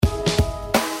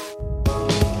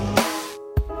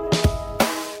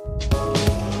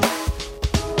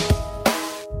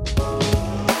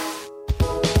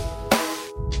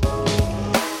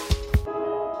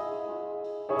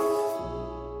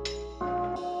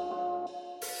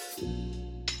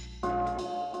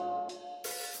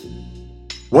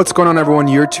What's going on, everyone?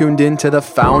 You're tuned in to the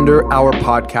Founder Hour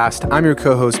podcast. I'm your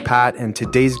co-host, Pat, and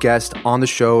today's guest on the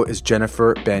show is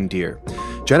Jennifer Bandier.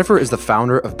 Jennifer is the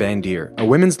founder of Bandier, a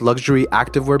women's luxury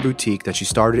activewear boutique that she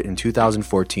started in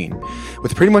 2014.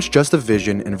 With pretty much just a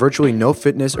vision and virtually no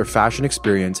fitness or fashion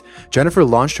experience, Jennifer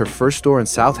launched her first store in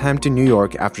Southampton, New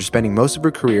York after spending most of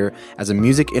her career as a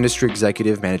music industry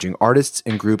executive managing artists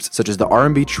and groups such as the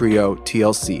R&B trio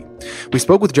TLC. We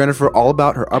spoke with Jennifer all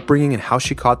about her upbringing and how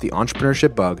she caught the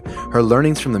entrepreneurship bug, her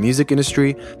learnings from the music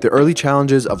industry, the early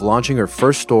challenges of launching her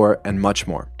first store, and much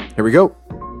more. Here we go.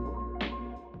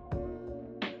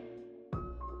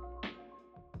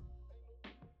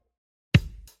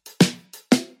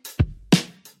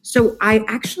 So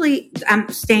I'm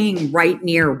staying right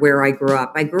near where I grew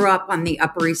up. I grew up on the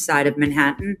Upper East Side of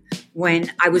Manhattan. When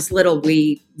I was little,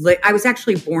 I was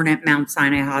actually born at Mount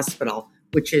Sinai Hospital,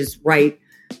 which is right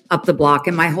up the block.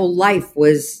 And my whole life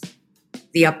was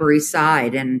the Upper East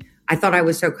Side. And I thought I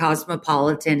was so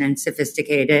cosmopolitan and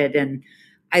sophisticated. And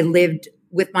I lived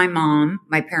with my mom.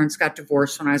 My parents got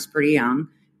divorced when I was pretty young,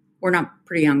 or not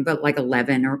pretty young, but like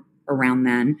 11 or around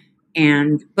then.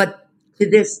 But to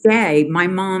this day, my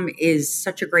mom is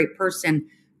such a great person.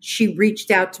 She reached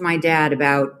out to my dad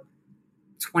about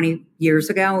 20 years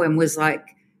ago and was like,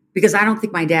 because I don't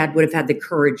think my dad would have had the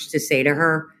courage to say to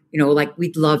her, like,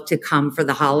 we'd love to come for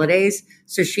the holidays.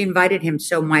 So she invited him.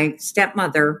 So my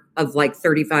stepmother of like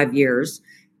 35 years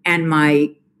and my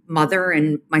mother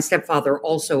and my stepfather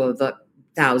also of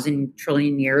 1,000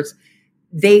 trillion years,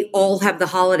 they all have the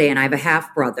holiday. And I have a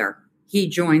half brother. He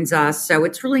joins us. So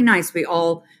it's really nice.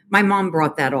 My mom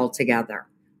brought that all together.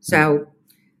 So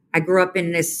I grew up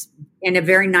in a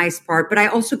very nice part, but I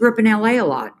also grew up in LA a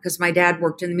lot because my dad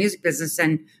worked in the music business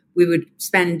and we would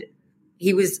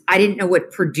I didn't know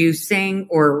what producing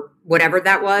or whatever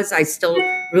that was. I still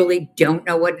really don't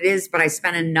know what it is, but I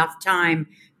spent enough time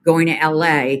going to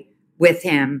LA with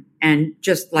him and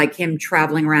just like him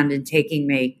traveling around and taking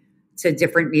me to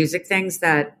different music things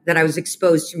that I was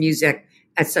exposed to music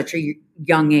at such a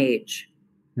young age.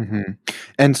 Mm-hmm.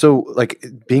 And so like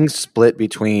being split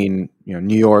between,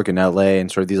 New York and LA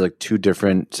and sort of these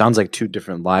sounds like two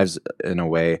different lives in a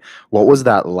way. What was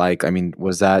that like? I mean,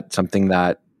 was that something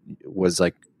that was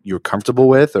like you were comfortable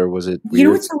with, or was it weird? You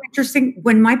know what's so interesting?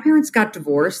 When my parents got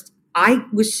divorced, I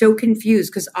was so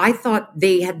confused because I thought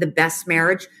they had the best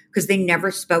marriage because they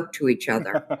never spoke to each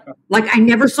other. Like I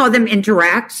never saw them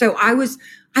interact. So I was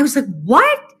like,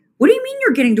 what? What do you mean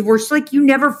you're getting divorced? Like you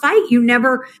never fight.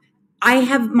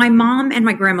 My mom and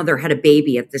my grandmother had a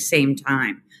baby at the same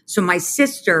time. So my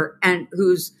sister and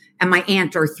my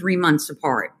aunt are 3 months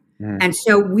apart. Mm. And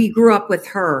so we grew up with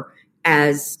her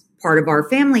as part of our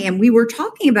family. And we were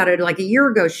talking about it like a year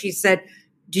ago. She said,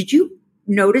 did you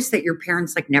notice that your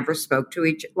parents never spoke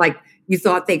to like you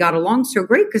thought they got along so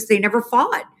great because they never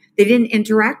fought. They didn't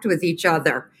interact with each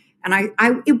other. And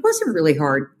it wasn't really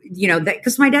hard,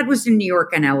 because my dad was in New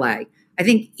York and LA. I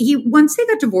think once they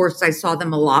got divorced, I saw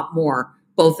them a lot more,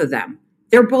 both of them.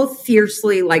 They're both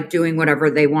fiercely doing whatever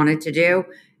they wanted to do.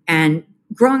 And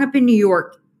growing up in New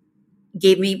York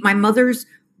gave me, my mother's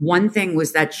one thing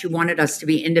was that she wanted us to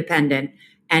be independent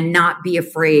and not be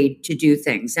afraid to do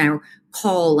things and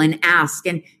call and ask.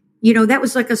 And, that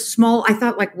was I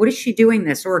thought what is she doing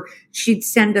this? Or she'd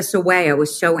send us away. I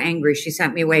was so angry. She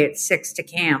sent me away at 6 to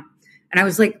camp. And I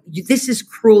was like, this is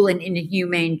cruel and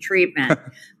inhumane treatment.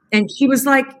 And she was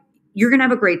like, you're going to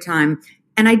have a great time.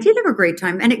 And I did have a great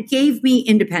time. And it gave me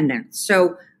independence.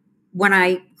 So when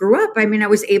I grew up, I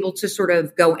was able to sort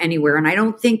of go anywhere. And I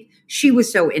don't think she was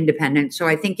so independent. So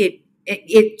I think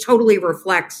it totally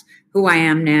reflects who I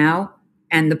am now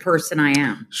and the person I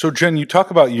am. So Jen, you talk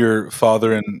about your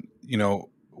father and,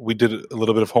 we did a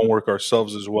little bit of homework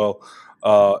ourselves as well.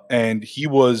 And he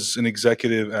was an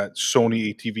executive at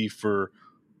Sony ATV for,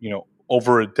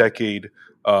 over a decade.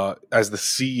 As the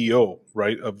CEO,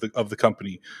 right, of the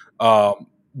company.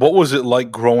 What was it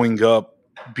like growing up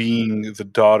being the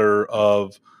daughter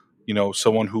of,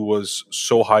 someone who was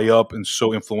so high up and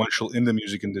so influential in the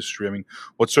music industry? I mean,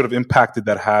 what sort of impact did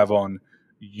that have on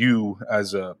you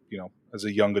as a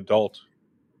young adult?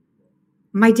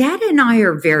 My dad and I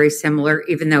are very similar,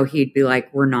 even though he'd be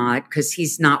like, we're not, because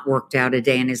he's not worked out a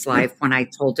day in his life. When I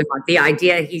told him the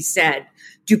idea, he said,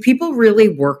 do people really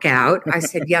work out? I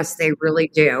said, yes, they really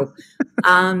do.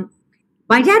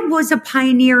 My dad was a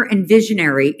pioneer and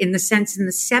visionary in the sense in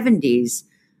the 70s,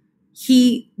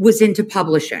 he was into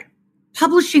publishing.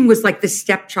 Publishing was like the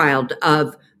stepchild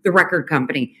of the record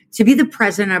company. To be the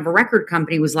president of a record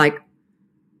company was like,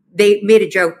 they made a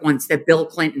joke once that Bill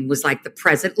Clinton was like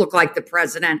looked like the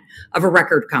president of a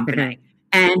record company.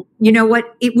 And you know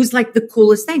what? It was like the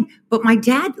coolest thing. But my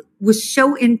dad was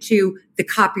so into the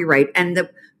copyright and the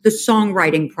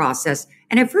songwriting process.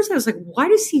 And at first I was like, why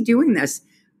is he doing this?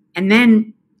 And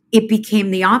then it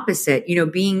became the opposite. You know,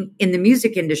 being in the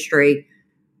music industry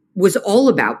was all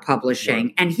about publishing,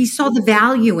 Right. and he saw the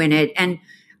value in it. And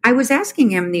I was asking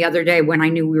him the other day when I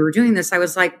knew we were doing this, I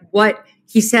was like, what?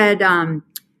 He said,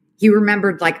 he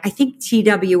remembered, like, I think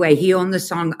TWA, he owned the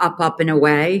song Up, Up and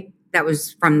Away. That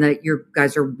was from you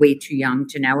guys are way too young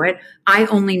to know it. I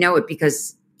only know it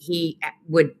because he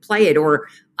would play it, or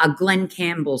a Glenn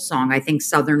Campbell song, I think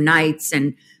Southern Nights.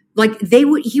 And like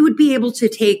he would be able to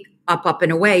take Up, Up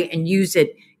and Away and use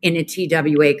it in a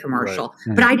TWA commercial.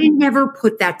 Right. But I didn't never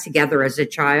put that together as a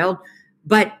child.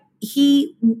 But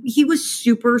he was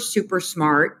super, super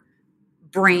smart,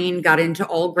 brain, got into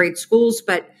all great schools,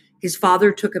 but his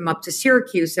father took him up to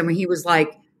Syracuse, and when he was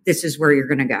like, this is where you're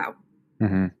going to go.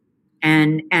 Mm-hmm.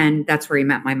 And that's where he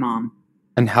met my mom.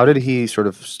 And how did he sort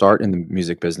of start in the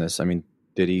music business? I mean,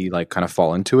 did he like kind of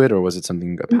fall into it, or was it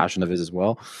something, a passion of his as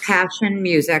well? Passion,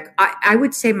 music. I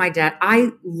would say my dad, I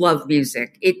love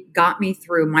music. It got me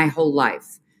through my whole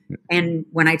life. And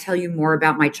when I tell you more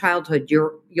about my childhood,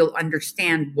 you'll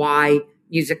understand why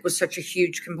music was such a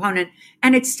huge component.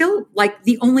 And it's still like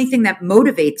the only thing that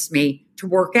motivates me to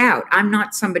work out. I'm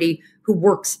not somebody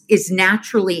who is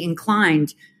naturally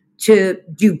inclined to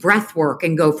do breath work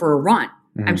and go for a run.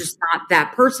 Mm-hmm. I'm just not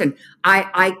that person.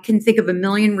 I can think of a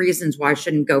million reasons why I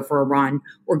shouldn't go for a run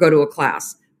or go to a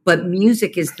class. But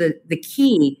music is the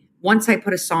key. Once I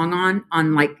put a song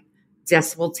on like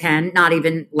decibel 10, not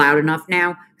even loud enough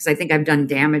now, because I think I've done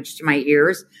damage to my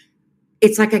ears.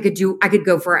 It's like I could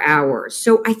go for hours.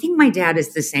 So I think my dad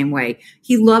is the same way.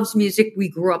 He loves music. We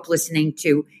grew up listening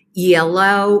to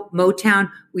ELO, Motown.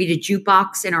 We had a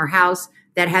jukebox in our house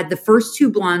that had the first two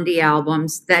Blondie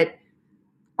albums that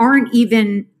aren't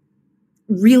even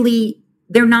really,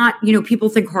 they're not, people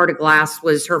think Heart of Glass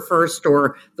was her first,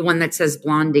 or the one that says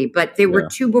Blondie, but they were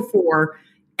two before.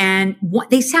 And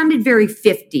they sounded very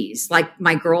 50s, like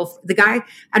the guy,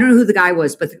 I don't know who the guy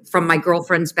was, but from My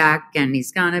Girlfriend's Back and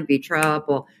He's Gonna Be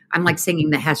Trouble. I'm like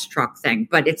singing the Hess truck thing,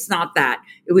 but it's not that.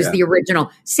 It was the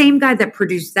original. Same guy that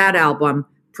produced that album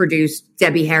produced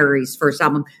Debbie Harry's first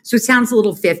album. So it sounds a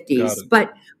little 50s,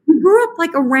 but we grew up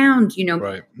like around,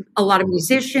 a lot of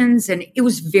musicians, and it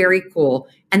was very cool.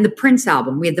 And the Prince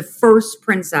album, we had the first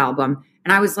Prince album.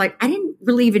 And I was like, I didn't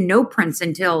really even know Prince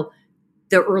until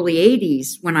the early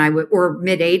 80s or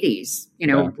mid 80s,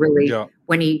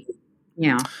 when he,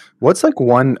 What's like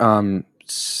one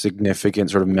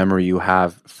significant sort of memory you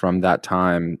have from that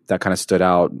time that kind of stood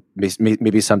out?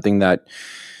 Maybe something that,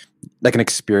 like an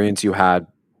experience you had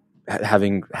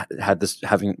having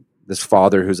this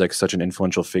father who's like such an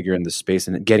influential figure in this space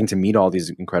and getting to meet all these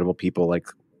incredible people. Like,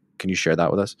 can you share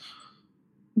that with us?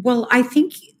 Well, I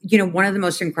think, one of the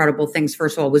most incredible things,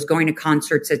 first of all, was going to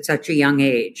concerts at such a young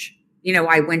age.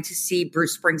 I went to see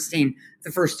Bruce Springsteen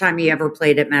the first time he ever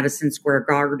played at Madison Square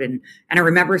Garden. And I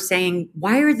remember saying,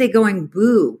 why are they going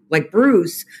boo like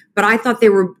Bruce? But I thought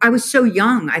I was so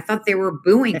young. I thought they were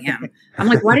booing him. I'm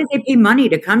like, why did they pay money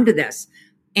to come to this?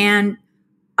 And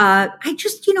I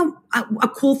just, a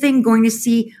cool thing going to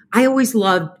see, I always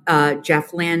loved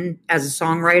Jeff Lynne as a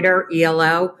songwriter,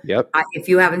 ELO. Yep. If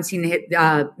you haven't seen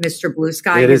Mr. Blue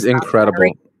Sky. It is incredible.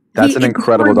 That's an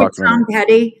incredible documentary. Tom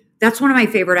Petty. That's one of my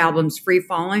favorite albums, Free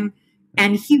Falling.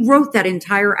 And he wrote that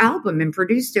entire album and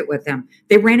produced it with him.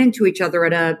 They ran into each other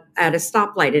at a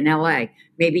stoplight in LA.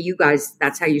 Maybe you guys,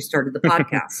 that's how you started the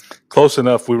podcast. Close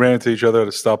enough. We ran into each other at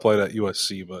a stoplight at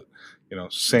USC, but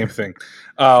same thing.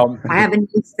 I have a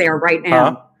niece there right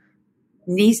now.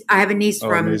 Huh? I have a niece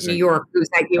from amazing. New York who's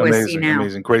at USC now.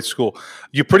 Amazing. Great school.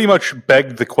 You pretty much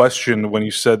begged the question when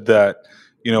you said that,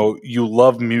 you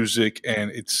love music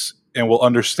and we'll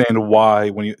understand why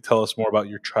when you tell us more about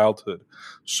your childhood.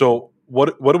 So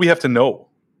what do we have to know?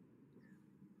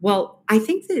 Well, I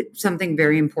think that something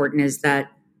very important is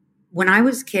that when I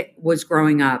was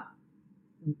growing up,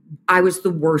 I was the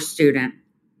worst student.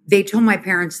 They told my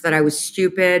parents that I was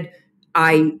stupid.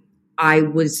 I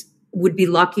would be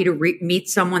lucky to meet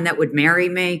someone that would marry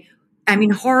me. I mean,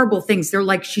 horrible things. They're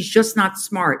like, she's just not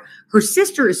smart. Her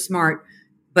sister is smart,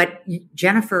 but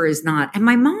Jennifer is not. And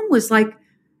my mom was like,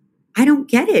 I don't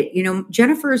get it.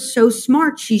 Jennifer is so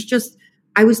smart.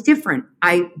 I was different.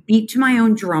 I beat to my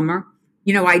own drummer.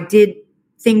 I did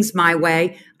things my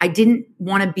way. I didn't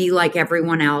want to be like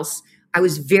everyone else. I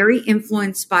was very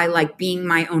influenced by like being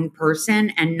my own person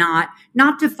and not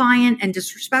defiant and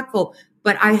disrespectful,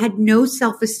 but I had no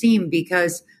self-esteem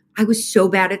because I was so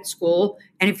bad at school.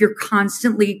 And if you're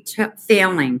constantly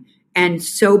failing and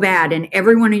so bad. And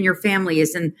everyone in your family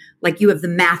is in, like, you have the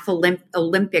math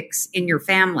Olympics in your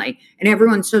family and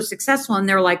everyone's so successful. And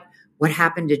they're like, what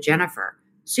happened to Jennifer?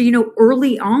 So,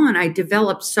 early on, I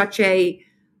developed such a,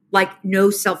 like, no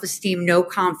self-esteem, no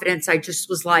confidence. I just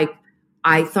was like,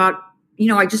 I thought,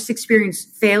 I just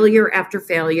experienced failure after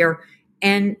failure.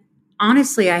 And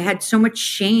honestly, I had so much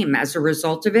shame as a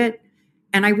result of it.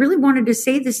 And I really wanted to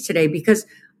say this today because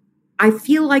I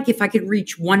feel like if I could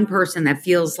reach one person that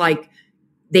feels like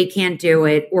they can't do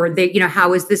it, or they,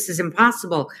 how is this is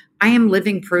impossible? I am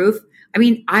living proof. I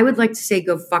mean, I would like to say,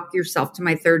 go fuck yourself to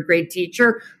my third grade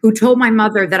teacher who told my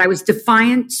mother that I was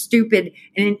defiant, stupid,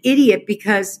 and an idiot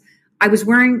because I was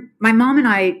wearing, my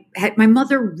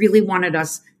mother really wanted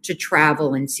us to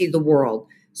travel and see the world.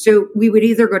 So we would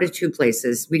either go to two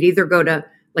places. We'd either go to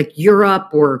like Europe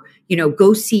or,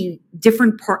 go see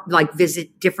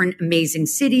visit different amazing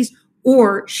cities,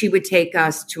 or she would take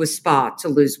us to a spa to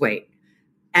lose weight.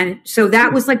 And so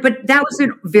that was like, but that was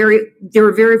there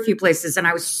were very few places. And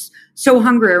I was so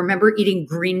hungry. I remember eating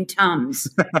green Tums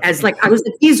as like, I was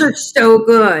like, these are so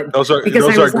good. Those are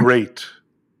great.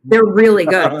 They're really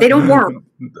good. They don't work.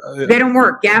 They don't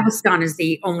work. Gaviscon is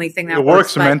the only thing that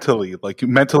works mentally. Like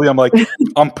mentally, I'm like,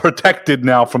 I'm protected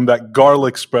now from that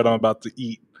garlic spread I'm about to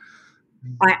eat.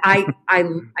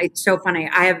 It's so funny.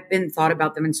 I haven't thought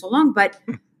about them in so long, but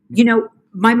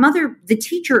my mother, the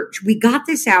teacher, we got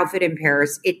this outfit in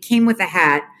Paris. It came with a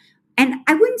hat. And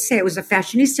I wouldn't say I was a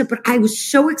fashionista, but I was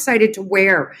so excited to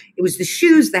wear. It was the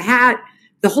shoes, the hat,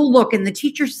 the whole look. And the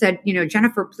teacher said,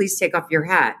 Jennifer, please take off your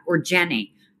hat, or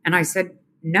Jenny. And I said,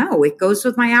 no, it goes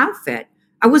with my outfit.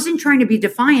 I wasn't trying to be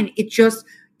defiant.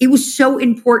 It was so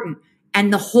important.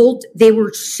 And they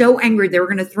were so angry. They were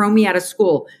going to throw me out of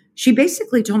school. She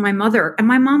basically told my mother, and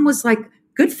my mom was like,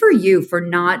 good for you for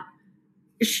not,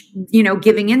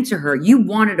 giving in to her. You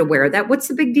wanted to wear that. What's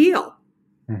the big deal?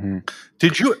 Mm-hmm.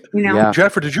 Did you,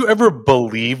 Jennifer, did you ever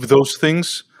believe those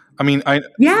things? I mean,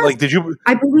 did you?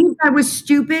 I believed I was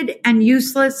stupid and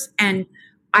useless, and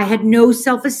I had no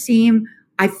self-esteem.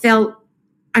 I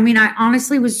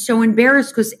honestly was so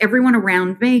embarrassed because everyone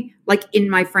around me, like in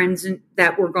my friends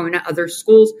that were going to other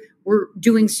schools, were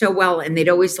doing so well. And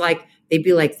they'd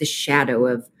be like, the shadow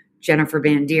of Jennifer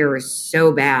Bandier is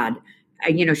so bad.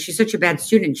 She's such a bad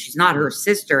student. She's not her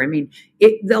sister. I mean,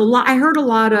 I heard a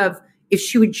lot of, if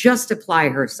she would just apply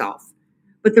herself.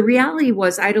 But the reality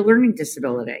was I had a learning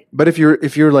disability. But if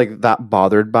you're like that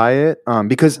bothered by it,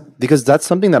 because that's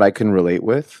something that I can relate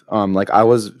with. Like I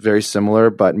was very similar,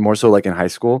 but more so like in high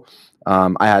school.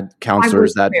 I had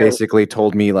counselors that basically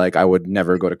told me like I would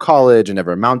never go to college and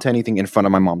never amount to anything in front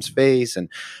of my mom's face.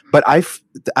 But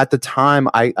at the time,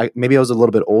 I maybe I was a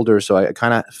little bit older, so I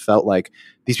kind of felt like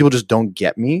these people just don't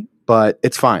get me. But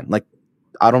it's fine. Like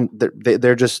I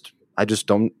just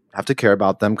don't have to care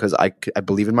about them because I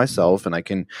believe in myself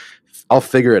and I'll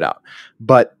figure it out.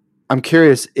 But I'm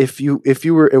curious if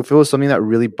it was something that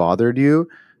really bothered you,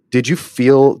 did you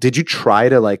try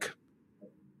to like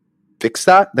fix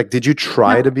that? Like, did you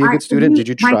try to be a good student? Did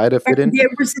you try to fit in? There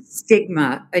was a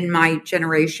stigma in my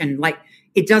generation. Like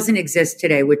it doesn't exist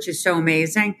today, which is so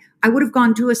amazing. I would have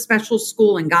gone to a special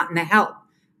school and gotten the help,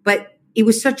 but it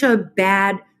was such a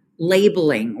bad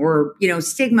labeling or,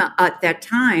 stigma at that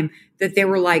time that they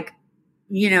were like,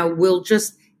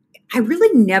 I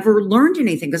really never learned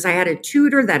anything because I had a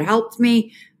tutor that helped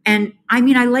me. And I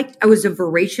was a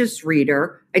voracious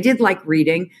reader. I did like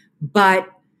reading, but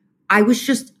I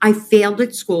failed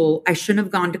at school. I shouldn't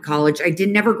have gone to college. I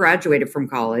never graduated from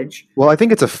college. Well, I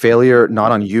think it's a failure,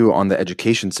 not on you, on the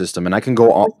education system. And I can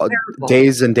go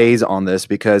days and days on this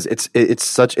because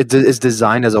it's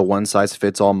designed as a one size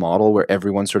fits all model where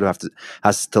everyone sort of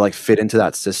has to like fit into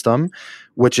that system,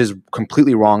 which is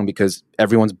completely wrong because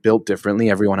everyone's built differently.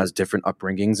 Everyone has different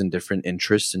upbringings and different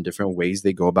interests and different ways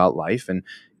they go about life. And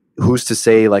who's to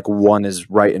say like one is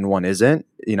right and one isn't?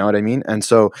 You know what I mean? And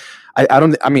so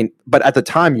but at the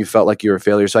time you felt like you were a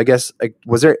failure. So I guess like,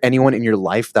 was there anyone in your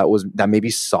life that maybe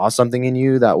saw something in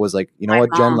you that was like,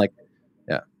 Jen, like,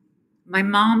 yeah. My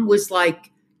mom was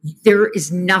like, there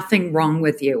is nothing wrong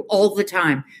with you all the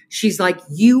time. She's like,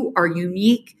 you are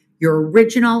unique, you're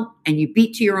original, and you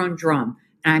beat to your own drum.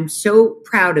 And I'm so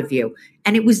proud of you.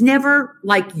 And it was never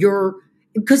like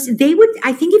because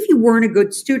I think if you weren't a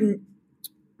good student,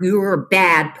 you were a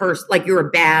bad person, like you're a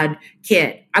bad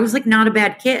kid. I was like not a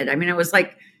bad kid. I mean, I was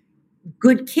like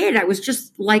good kid. I was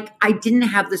just like, I didn't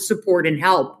have the support and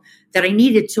help that I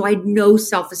needed. So I had no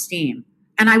self-esteem.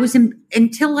 And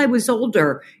until I was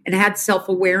older and had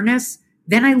self-awareness,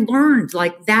 then I learned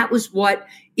like that was what,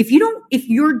 if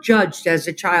you're judged as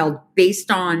a child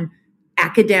based on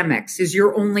academics is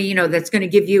your only, that's going to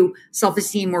give you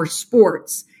self-esteem, or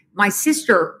sports. My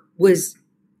sister was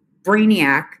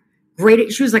brainiac,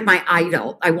 great. She was like my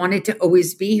idol. I wanted to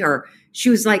always be her. She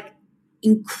was like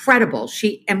incredible.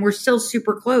 And we're still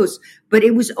super close, but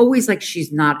it was always like,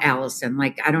 she's not Allison.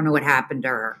 Like, I don't know what happened to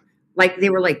her. Like, they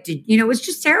were like, it was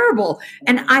just terrible.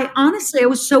 And I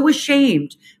was so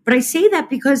ashamed, but I say that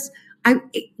because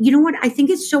you know what? I think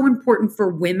it's so important for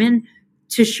women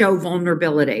to show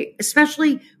vulnerability,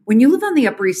 especially when you live on the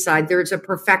Upper East Side. There's a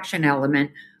perfection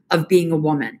element of being a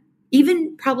woman,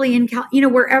 even probably in,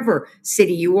 wherever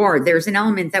city you are, there's an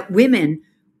element that women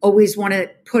always want to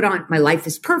put on. My life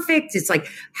is perfect. It's like,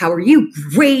 how are you?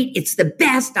 Great. It's the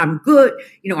best. I'm good.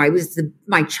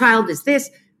 My child is this.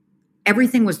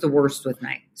 Everything was the worst with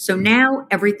me. So now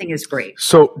everything is great.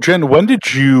 So Jen, when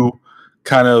did you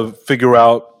kind of figure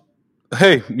out,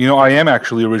 hey, I am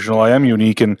actually original. I am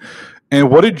unique. And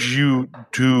what did you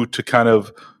do to kind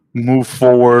of move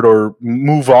forward or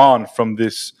move on from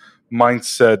this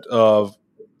mindset of,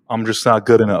 I'm just not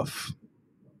good enough?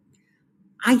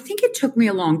 I think it took me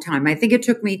a long time. I think it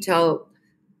took me till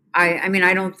I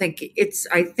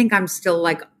think I'm still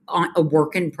like a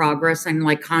work in progress. I'm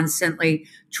like constantly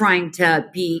trying to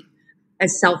be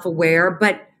as self-aware,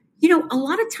 but a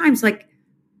lot of times, like,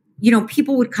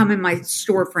 people would come in my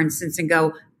store, for instance, and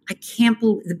go, I can't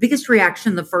believe, the biggest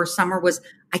reaction the first summer was,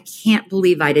 I can't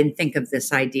believe I didn't think of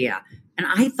this idea. And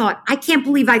I thought, I can't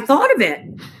believe I thought of it.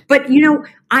 But,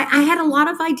 I had a lot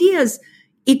of ideas.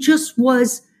 I just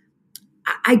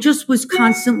was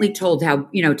constantly told how,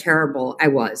 terrible I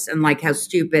was and like how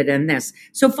stupid and this.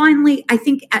 So finally, I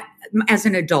think as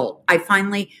an adult, I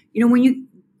finally, when you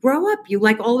grow up, you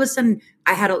like all of a sudden,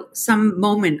 I had some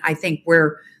moment, I think,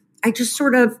 where I just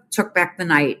sort of took back the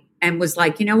night and was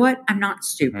like, you know what? I'm not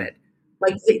stupid.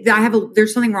 Mm-hmm. Like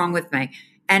there's something wrong with me.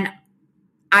 And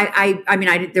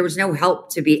there was no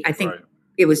help to be, I think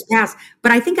It was past,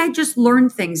 but I think I just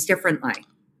learned things differently.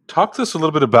 Talk to us a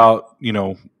little bit about,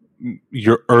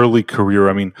 your early career.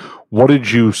 I mean, what did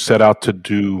you set out to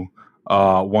do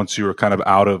once you were kind of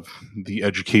out of the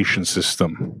education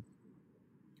system?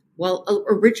 Well,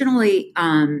 originally,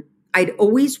 I'd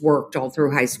always worked all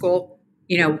through high school,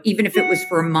 even if it was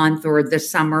for a month or the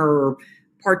summer or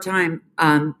part-time,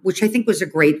 which I think was a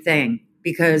great thing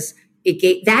because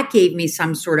that gave me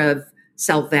some sort of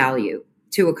self-value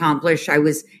to accomplish.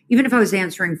 Even if I was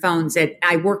answering phones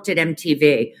I worked at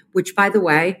MTV, which, by the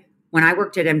way, when I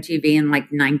worked at MTV in like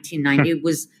 1990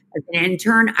 was as an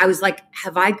intern, I was like,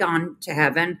 have I gone to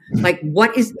heaven? Like,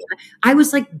 I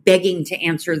was like begging to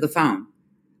answer the phone.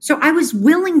 So I was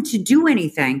willing to do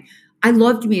anything. I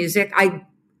loved music.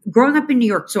 Growing up in New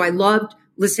York, so I loved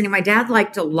listening. My dad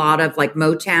liked a lot of like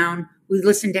Motown. We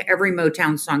listened to every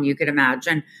Motown song you could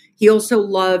imagine. He also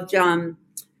loved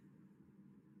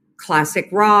classic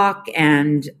rock,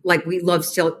 and like we loved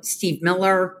Steve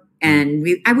Miller. And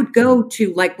I would go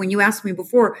to, like, when you asked me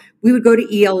before, we would go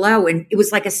to ELO, and it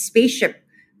was like a spaceship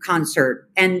concert.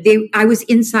 And I was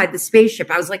inside the spaceship.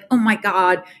 I was like, oh my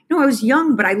God. I was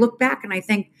young, but I look back and I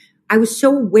think I was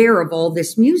so aware of all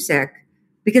this music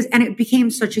and it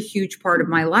became such a huge part of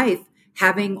my life,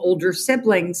 having older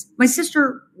siblings. My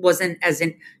sister wasn't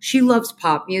she loves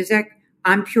pop music.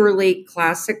 I'm purely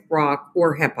classic rock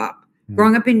or hip hop. Mm-hmm.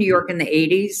 Growing up in New York in the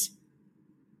 80s,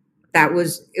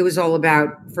 it was all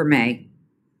about for me.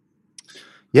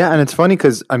 Yeah. And it's funny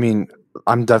because, I mean,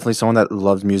 I'm definitely someone that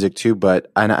loves music too, but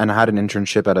I had an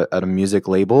internship at a music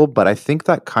label, but I think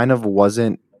that kind of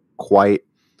wasn't quite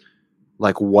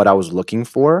like what I was looking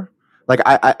for. Like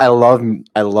I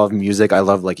love music. I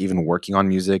love like even working on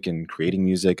music and creating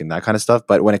music and that kind of stuff.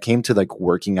 But when it came to like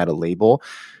working at a label,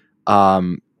 I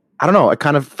don't know. I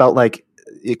kind of felt like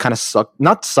it kind of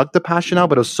not sucked the passion out,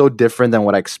 but it was so different than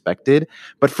what I expected.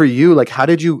 But for you, like, how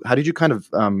did you kind of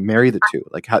marry the two?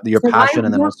 Like your passion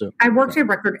and then also. I worked at a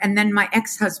record, and then my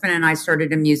ex-husband and I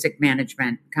started a music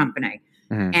management company.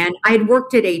 Mm-hmm. And I had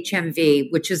worked at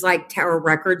HMV, which is like Tower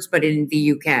Records, but in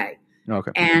the UK.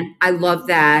 Okay. And I loved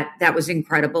that. That was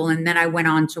incredible. And then I went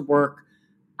on to work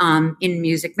in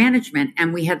music management,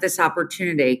 and we had this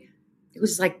opportunity. It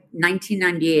was like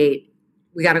 1998.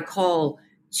 We got a call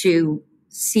to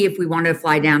see if we wanted to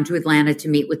fly down to Atlanta to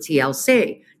meet with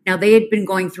TLC. Now, they had been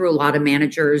going through a lot of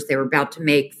managers. They were about to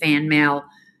make Fan Mail.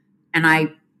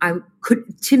 And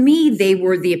to me, they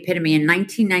were the epitome. In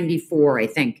 1994, I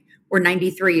think, or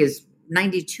 93 is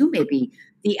 92 maybe,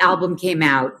 the album came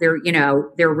out, their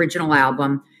original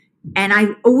album. And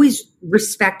I always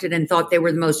respected and thought they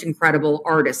were the most incredible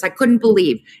artists. I couldn't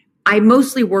believe. I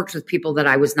mostly worked with people that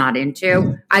I was not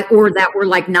into, or that were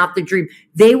like not the dream.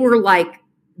 They were like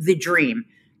the dream.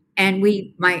 And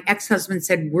my ex-husband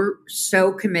said, we're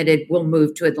so committed, we'll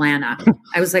move to Atlanta.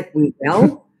 I was like, we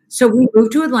will? So we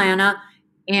moved to Atlanta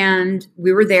and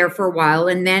we were there for a while.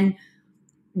 And then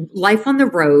life on the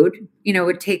road,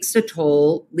 it takes a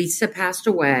toll. Lisa passed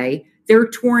away. They're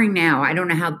touring now. I don't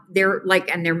know how they're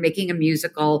like, and they're making a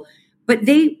musical, but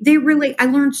they really, I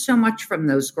learned so much from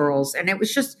those girls. And it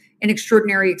was just an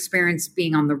extraordinary experience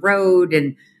being on the road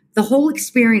and the whole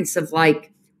experience of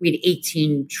like, we had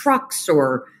 18 trucks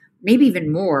or maybe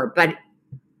even more, but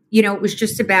it was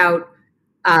just about,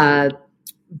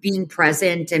 being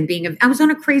present and I was on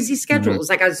a crazy schedule. It was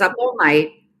like I was up all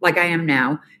night, like I am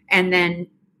now, and then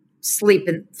sleep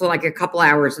for like a couple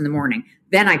hours in the morning.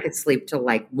 Then I could sleep till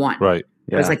like 1. Right.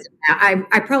 Yeah. I was like,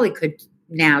 I probably could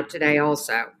now today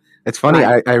also. It's funny.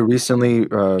 I recently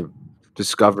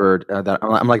discovered that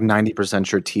I'm like 90%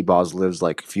 sure T-Boz lives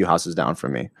like a few houses down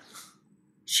from me.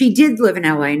 She did live in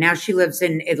LA. Now she lives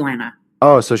in Atlanta.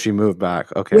 Oh, so she moved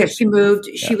back. Okay. Yeah, she moved.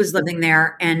 Yeah. She was living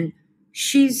there, and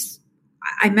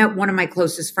I met one of my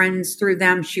closest friends through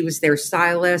them. She was their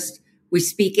stylist. We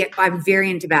speak it. I'm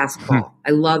very into basketball.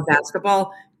 I love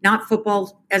basketball, not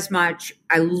football as much.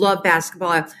 I love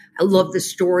basketball. I love the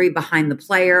story behind the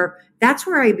player. That's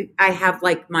where I have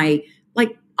like I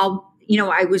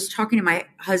was talking to my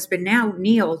husband now,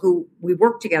 Neil, who we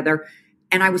work together.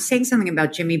 And I was saying something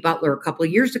about Jimmy Butler a couple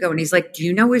of years ago. And he's like, do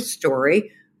you know his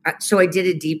story? So I did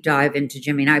a deep dive into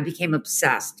Jimmy and I became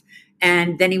obsessed.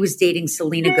 And then he was dating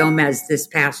Selena Gomez this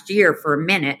past year for a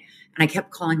minute. And I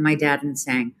kept calling my dad and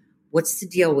saying, what's the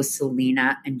deal with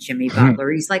Selena and Jimmy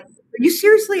Butler? He's like, are you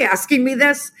seriously asking me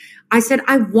this? I said,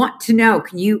 I want to know.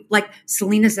 Can you, like,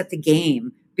 Selena's at the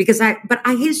game because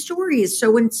his story is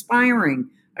so inspiring.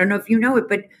 I don't know if you know it,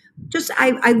 but just,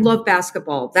 I love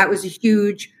basketball. That was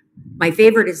my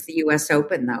favorite is the US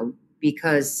Open though,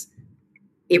 because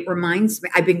it reminds me,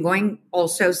 I've been going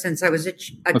also since I was a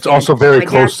kid. It's also very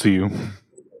close to you.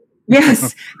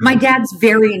 Yes. My dad's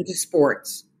very into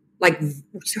sports, like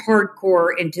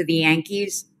hardcore into the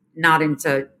Yankees, not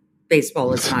into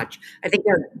baseball as much. I think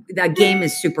the game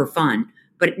is super fun,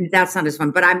 but that's not as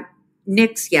fun. But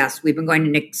Knicks, yes, we've been going to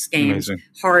Knicks games. Amazing.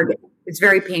 Hard. It's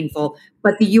very painful.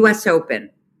 But the US Open,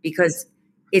 because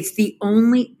it's the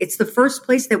first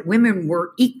place that women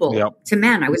were equal to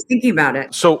men. I was thinking about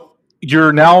it. So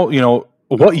you're now,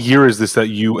 what year is this that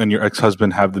you and your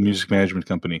ex-husband have the music management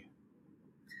company?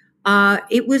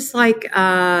 It was like,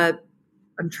 I'm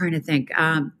trying to think,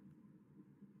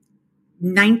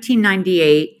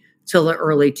 1998 till the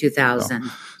early 2000s.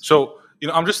 Oh. So,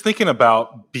 I'm just thinking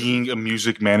about being a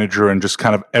music manager and just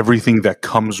kind of everything that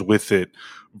comes with it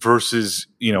versus,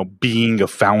 being a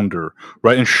founder,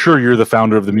 right? And sure, you're the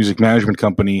founder of the music management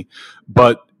company,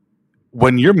 but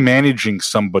when you're managing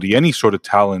somebody, any sort of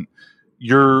talent,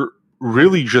 you're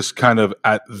really just kind of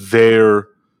at their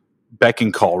beck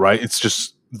and call, right? It's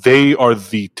just they are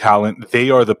the talent, they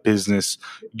are the business,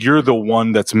 you're the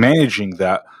one that's managing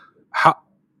that. How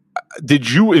did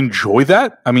you enjoy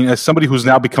that? I mean, as somebody who's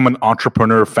now become an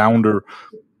entrepreneur, founder,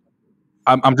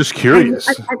 I'm just curious.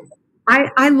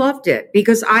 I loved it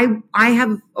because I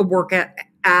have a work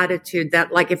attitude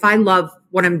that, like, if I love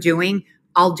what I'm doing,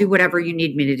 I'll do whatever you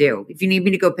need me to do. If you need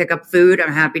me to go pick up food,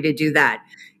 I'm happy to do that.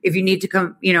 If you need to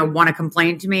come, want to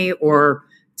complain to me or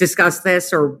discuss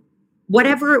this or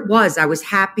whatever it was, I was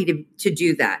happy to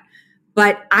do that.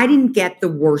 But I didn't get the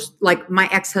worst. Like, my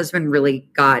ex-husband really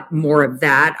got more of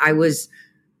that. I was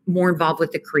more involved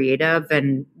with the creative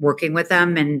and working with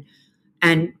them. And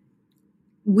it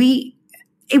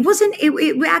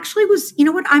actually was, you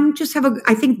know what?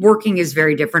 I think working is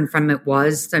very different from it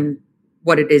was than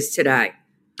what it is today.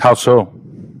 How so?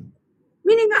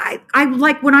 Meaning I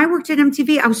like when I worked at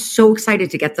MTV, I was so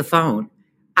excited to get the phone.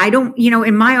 I don't,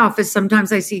 in my office,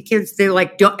 sometimes I see kids, they're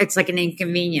like, it's like an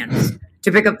inconvenience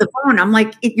to pick up the phone. I'm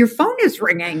like, your phone is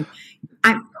ringing.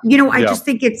 I just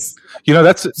think it's,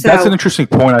 that's an interesting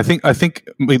point. I think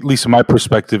at least my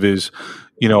perspective is,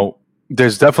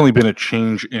 there's definitely been a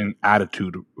change in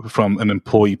attitude from an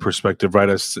employee perspective, right?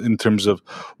 As in terms of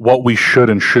what we should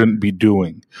and shouldn't be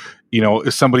doing.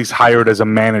 If somebody's hired as a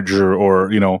manager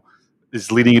or,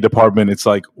 is leading a department, it's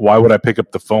like, why would I pick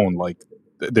up the phone? Like,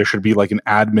 there should be like an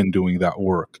admin doing that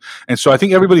work. And so I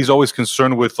think everybody's always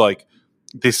concerned with like,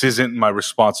 this isn't my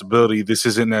responsibility. This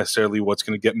isn't necessarily what's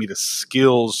going to get me the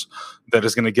skills that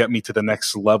is going to get me to the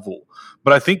next level.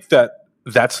 But I think that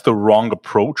that's the wrong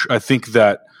approach. I think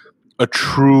that a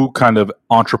true kind of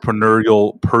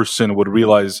entrepreneurial person would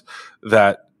realize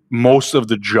that most of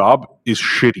the job is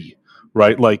shitty,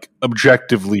 right? Like,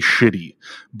 objectively shitty.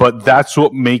 But that's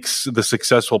what makes the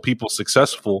successful people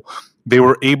successful, they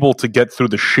were able to get through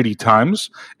the shitty times,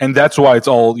 and that's why it's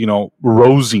all,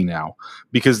 rosy now,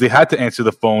 because they had to answer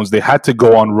the phones, they had to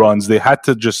go on runs, they had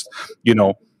to just,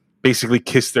 basically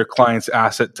kiss their clients'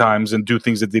 ass at times and do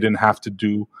things that they didn't have to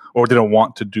do or didn't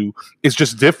want to do. It's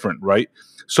just different, right?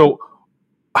 So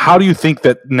how do you think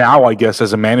that now, I guess,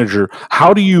 as a manager,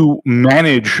 how do you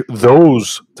manage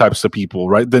those types of people,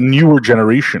 right? The newer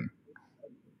generation?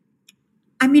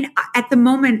 I mean, at the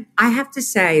moment, I have to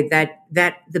say that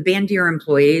the Bandier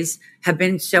employees have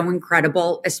been so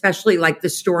incredible, especially like the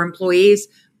store employees.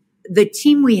 The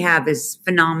team we have is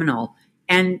phenomenal,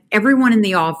 and everyone in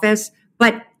the office.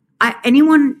 But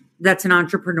anyone that's an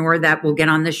entrepreneur that will get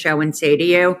on the show and say to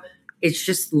you, it's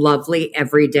just lovely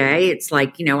every day. It's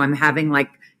like, I'm having like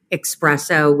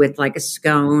espresso with like a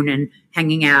scone and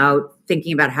hanging out,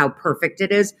 thinking about how perfect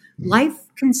it is. Life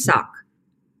can suck,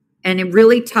 and it's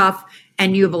really tough.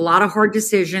 And you have a lot of hard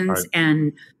decisions, right.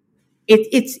 And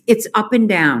it's up and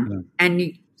down. Yeah.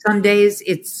 And some days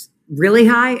it's really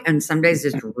high, and some days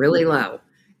it's really low.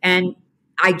 And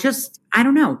I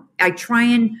don't know. I try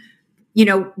and,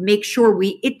 make sure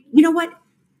you know what?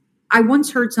 I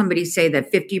once heard somebody say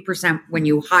that 50% when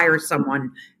you hire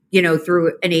someone,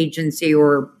 through an agency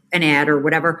or an ad or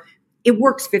whatever, it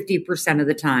works 50% of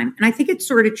the time. And I think it's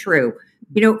sort of true.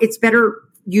 It's better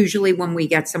usually when we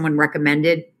get someone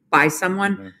recommended by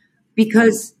someone,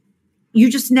 because you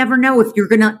just never know if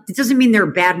you're it doesn't mean they're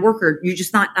a bad worker. You're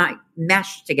just not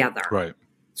meshed together. Right.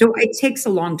 So it takes a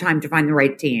long time to find the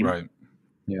right team. Right.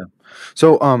 Yeah.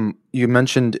 So you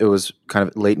mentioned it was kind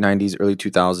of late 90s, early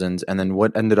 2000s. And then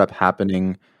what ended up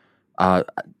happening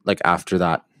like after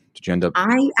that? Did you end up?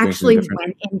 I actually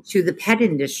went into the pet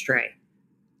industry,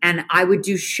 and I would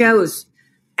do shows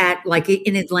at like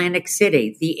in Atlantic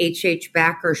City, the H.H.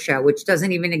 Backer show, which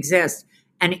doesn't even exist.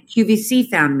 And QVC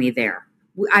found me there.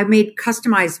 I made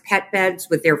customized pet beds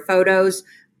with their photos,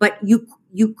 but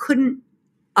you couldn't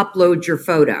upload your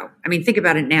photo. I mean, think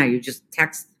about it now. You just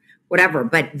text whatever.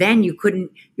 But then you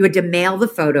had to mail the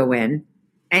photo in.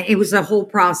 And it was a whole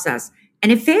process.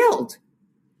 And it failed.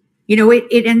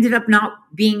 It ended up not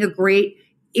being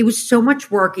it was so much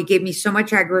work. It gave me so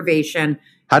much aggravation.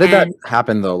 How did that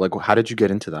happen though? Like, how did you get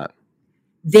into that?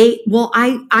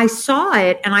 I saw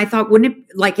it and I thought, wouldn't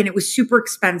it and it was super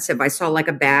expensive. I saw like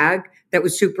a bag that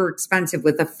was super expensive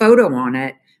with a photo on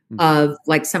it of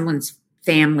like someone's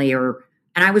family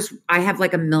I have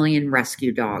like 1 million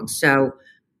rescue dogs. So,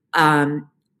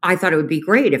 I thought it would be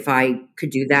great if I could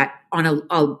do that on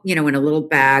in a little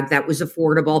bag that was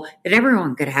affordable that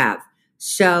everyone could have.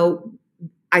 So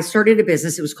I started a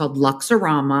business. It was called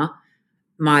Luxorama.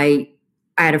 I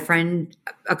had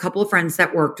a couple of friends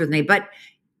that worked with me, but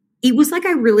it was like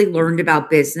I really learned about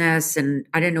business, and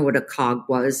I didn't know what a cog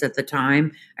was at the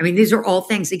time. I mean, these are all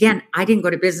things. Again, I didn't go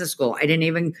to business school. I didn't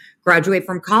even graduate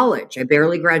from college. I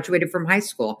barely graduated from high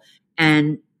school.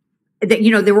 And,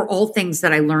 there were all things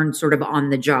that I learned sort of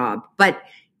on the job. But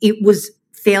it was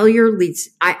failure is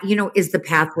the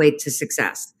pathway to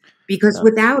success. Because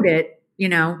without it,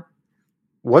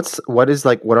 what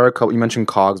are a couple, you mentioned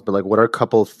cogs, but like what are a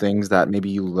couple of things that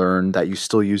maybe you learned that you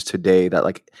still use today that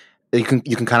like you can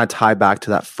kind of tie back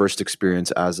to that first experience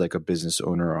as like a business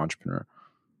owner or entrepreneur?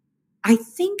 I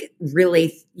think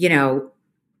really,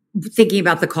 thinking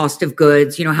about the cost of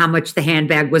goods, how much the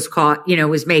handbag was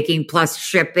was making plus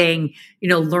shipping,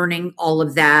 learning all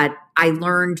of that.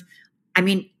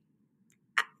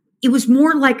 It was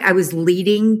more like I was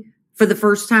leading for the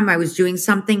first time. I was doing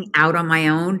something out on my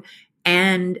own.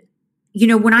 And,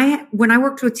 when I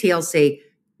worked with TLC,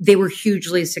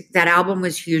 that album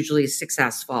was hugely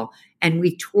successful, and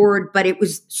we toured, but it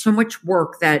was so much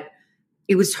work that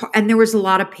and there was a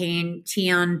lot of pain.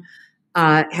 Tion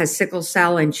has sickle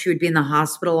cell, and she would be in the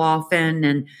hospital often.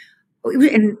 And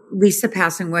Lisa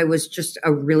passing away was just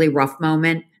a really rough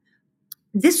moment.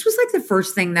 This was like the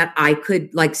first thing that I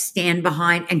could like stand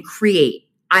behind and create.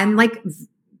 I'm like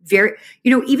very,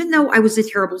 even though I was a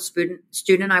terrible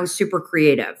student, I was super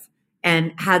creative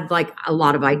and had like a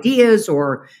lot of ideas,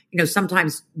 or,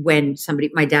 sometimes when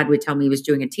my dad would tell me he was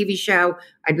doing a TV show,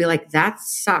 I'd be like, that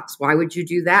sucks. Why would you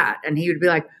do that? And he would be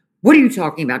like, what are you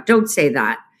talking about? Don't say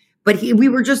that. But we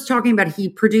were just talking about, he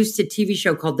produced a TV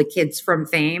show called The Kids from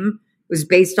Fame. It was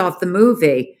based off the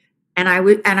movie. And I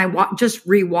just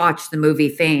rewatched the movie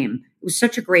Fame. It was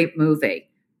such a great movie.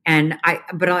 And I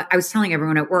was telling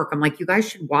everyone at work, I'm like, you guys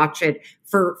should watch it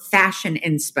for fashion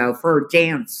inspo, for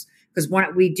dance. Because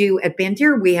what we do at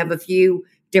Bandier, we have a few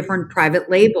different private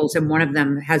labels, and one of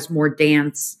them has more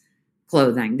dance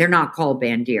clothing. They're not called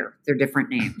Bandier. They're different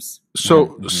names.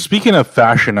 So speaking of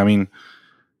fashion, I mean,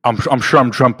 I'm sure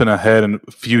I'm jumping ahead in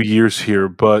a few years here,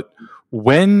 but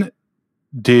when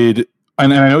and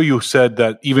I know you said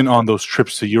that even on those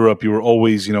trips to Europe, you were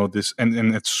always, this,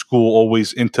 and at school,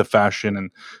 always into fashion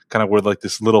and kind of were like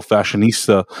this little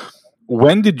fashionista.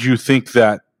 When did you think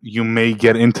that you may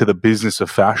get into the business of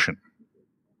fashion?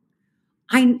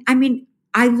 I mean,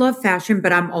 I love fashion,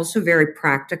 but I'm also very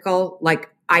practical. Like,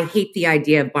 I hate the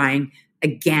idea of buying a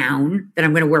gown that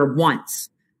I'm going to wear once,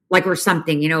 like, or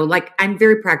something, like, I'm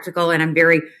very practical, and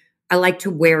I like to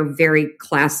wear very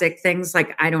classic things.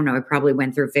 Like, I don't know, I probably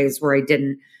went through a phase where I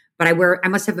didn't, but I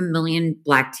must have a million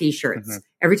black t-shirts. Mm-hmm.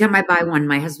 Every time I buy one,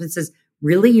 my husband says,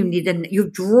 really? You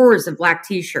have drawers of black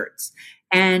t-shirts.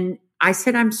 And I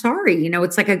said, I'm sorry.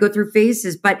 It's like I go through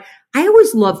phases, but I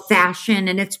always love fashion,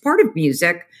 and it's part of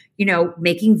music,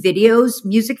 making videos.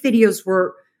 Music videos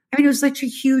it was such a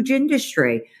huge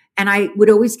industry. And I would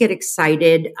always get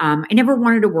excited. I never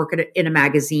wanted to work in a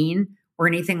magazine or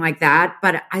anything like that,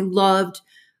 but I loved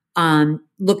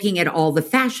looking at all the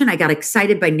fashion. I got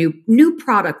excited by new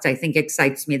product. I think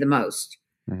excites me the most.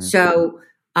 Mm-hmm. So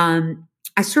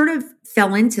I sort of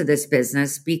fell into this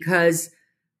business because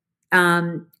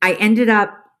I ended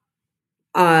up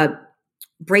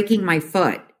breaking my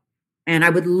foot. And I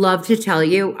would love to tell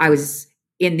you, I was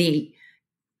in the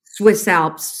Swiss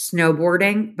Alps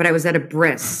snowboarding, but I was at a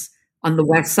bris on the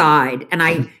west side. And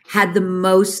I had the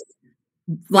most,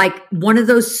 like, one of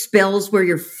those spills where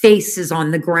your face is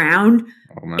on the ground.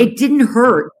 Oh, it didn't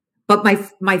hurt, but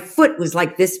my foot was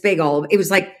like this big. It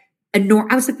was like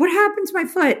I was like, what happened to my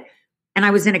foot? And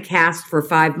I was in a cast for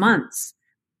 5 months.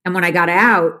 And when I got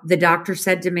out, the doctor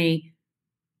said to me,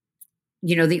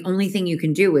 the only thing you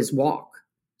can do is walk.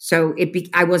 So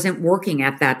I wasn't working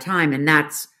at that time. And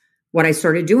that's what I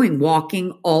started doing,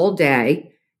 walking all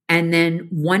day. And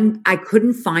then I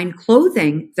couldn't find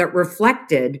clothing that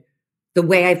reflected the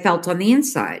way I felt on the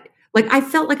inside. Like, I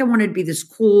felt like I wanted to be this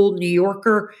cool New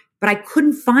Yorker, but I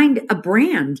couldn't find a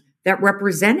brand that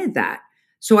represented that.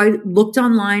 So I looked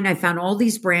online, I found all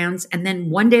these brands. And then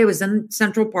one day I was in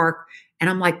Central Park, and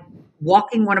I'm like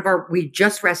walking we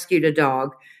just rescued a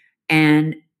dog,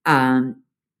 and I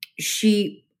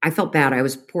felt bad. I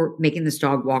was making this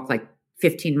dog walk like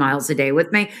 15 miles a day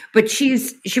with me, but she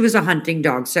was a hunting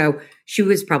dog, so she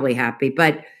was probably happy.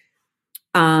 But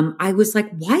I was like,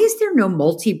 why is there no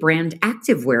multi-brand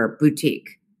activewear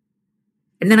boutique?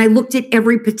 And then I looked at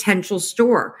every potential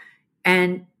store,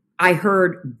 and I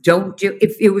heard,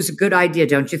 if it was a good idea,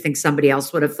 don't you think somebody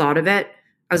else would have thought of it?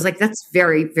 I was like, that's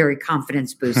very, very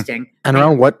confidence boosting. And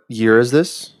around what year is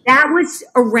this? That was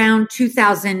around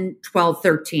 2012,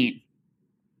 13.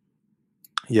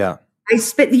 Yeah. I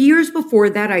spent the years before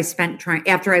that.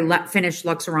 After I finished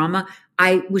Luxorama,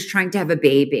 I was trying to have a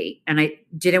baby, and I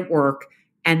didn't work.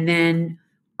 And then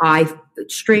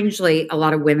strangely, a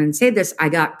lot of women say this, I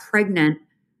got pregnant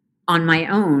on my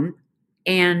own,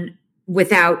 and we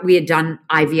had done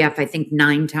IVF, I think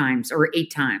 9 times or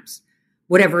 8 times,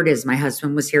 whatever it is. My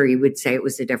husband was here. He would say it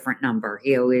was a different number.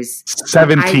 He always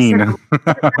 17,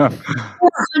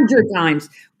 400 times.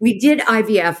 We did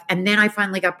IVF, and then I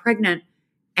finally got pregnant,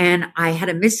 and I had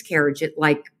a miscarriage at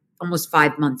like almost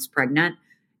 5 months pregnant.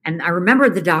 And I remember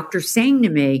the doctor saying to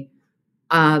me,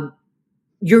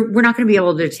 we're not going to be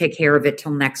able to take care of it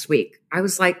till next week. I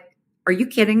was like, are you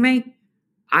kidding me?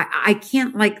 I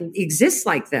can't exist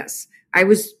like this.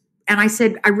 I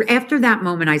said, after that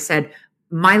moment, I said,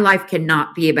 my life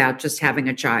cannot be about just having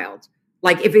a child.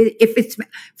 Like, if it's,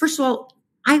 first of all,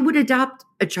 I would adopt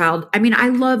a child. I mean,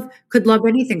 could love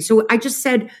anything. So I just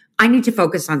said, I need to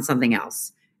focus on something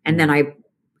else. And then I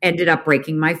ended up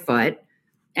breaking my foot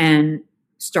and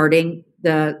starting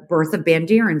the birth of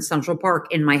Bandier in Central Park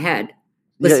in my head.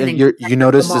 You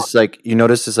notice this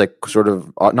sort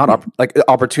of not like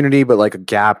opportunity, but like a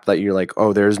gap that you're like,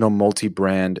 oh, there's no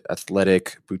multi-brand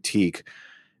athletic boutique.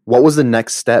 What was the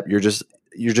next step? You're just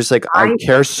like, I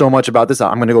care so much about this.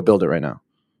 I'm going to go build it right now.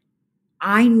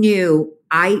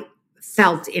 I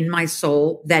felt in my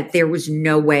soul that there was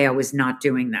no way I was not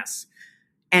doing this.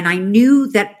 And I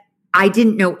knew that I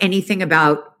didn't know anything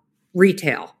about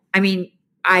retail. I mean,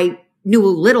 I knew a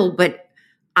little, but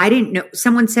I didn't know.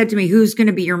 Someone said to me, who's going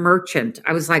to be your merchant?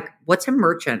 I was like, what's a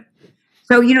merchant?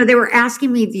 So, they were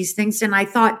asking me these things, and I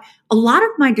thought a lot of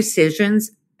my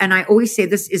decisions, and I always say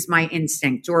this is my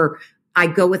instinct, or I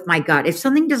go with my gut. If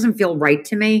something doesn't feel right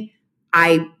to me,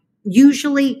 I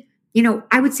usually,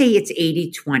 I would say it's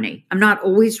 80-20. I'm not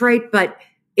always right, but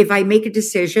if I make a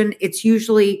decision, it's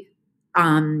usually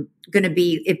going to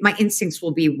be, if my instincts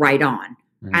will be right on.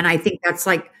 Mm-hmm. And I think that's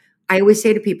like, I always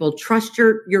say to people, trust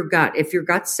your gut. If your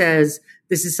gut says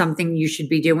this is something you should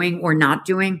be doing or not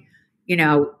doing,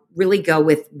 really go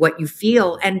with what you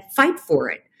feel and fight for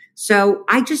it. So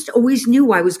I just always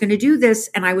knew I was going to do this.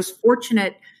 And I was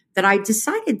fortunate that I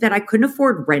decided that I couldn't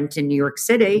afford rent in New York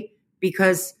City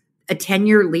because a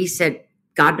 10-year lease at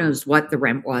God knows what the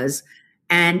rent was.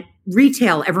 And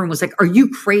retail, everyone was like, are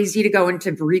you crazy to go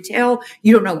into retail?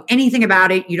 You don't know anything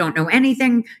about it. You don't know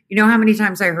anything. You know how many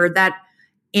times I heard that?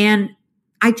 And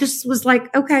I just was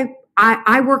like, okay,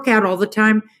 I work out all the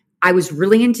time. I was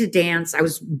really into dance. I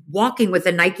was walking with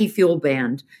a Nike Fuel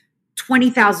Band,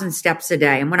 20,000 steps a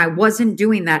day. And when I wasn't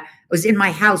doing that, I was in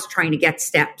my house trying to get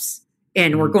steps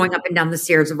in or going up and down the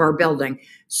stairs of our building.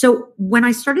 So when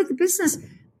I started the business,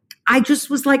 I just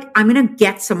was like, I'm going to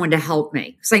get someone to help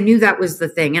me because I knew that was the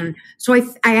thing. And so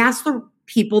I asked the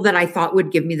people that I thought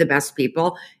would give me the best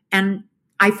people. And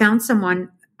I found someone,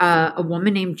 a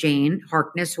woman named Jane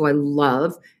Harkness, who I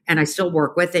love and I still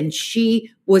work with. And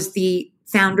she was the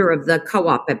founder of the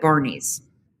co-op at Barney's.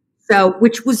 So,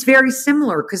 which was very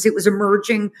similar because it was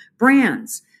emerging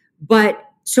brands. But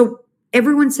so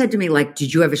everyone said to me, like,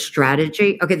 did you have a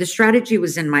strategy? Okay. The strategy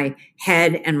was in my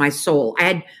head and my soul.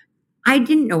 I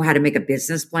didn't know how to make a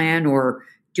business plan or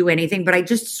do anything, but I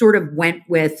just sort of went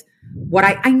with what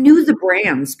I knew the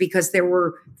brands because there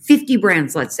were 50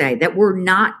 brands, let's say, that were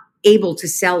not able to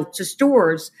sell to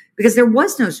stores because there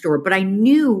was no store. But I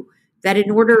knew that in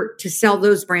order to sell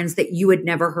those brands that you had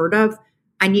never heard of,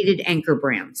 I needed anchor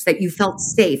brands that you felt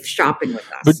safe shopping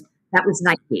with us. But that was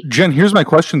Nike. Jen, here's my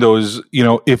question though is,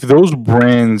 if those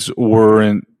brands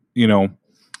weren't, let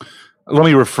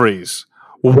me rephrase.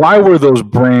 Why were those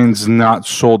brands not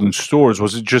sold in stores?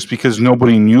 Was it just because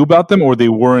nobody knew about them or they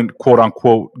weren't, quote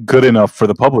unquote, good enough for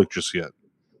the public just yet?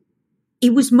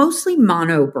 It was mostly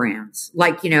mono brands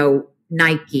like,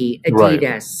 Nike,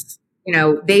 Adidas,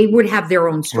 right. They would have their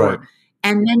own store. Right.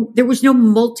 And then there was no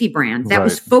multi-brand that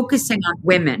was focusing on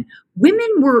women. Women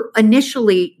were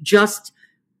initially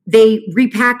they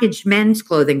repackaged men's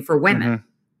clothing for women,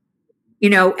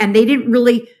 and they didn't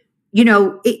really,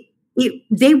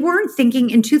 they weren't thinking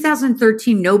in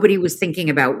 2013, nobody was thinking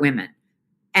about women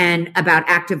and about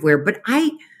activewear. But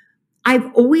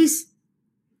I've always,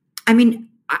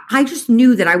 I just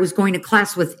knew that I was going to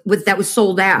class with that was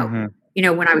sold out,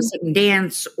 when I was taking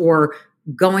dance or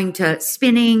going to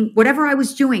spinning, whatever I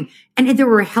was doing. And there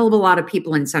were a hell of a lot of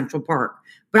people in Central Park,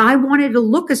 but I wanted to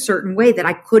look a certain way that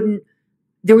I couldn't,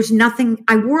 there was nothing.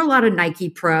 I wore a lot of Nike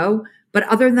Pro, but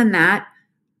other than that,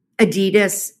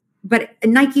 Adidas, but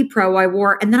Nike Pro I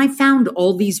wore. And then I found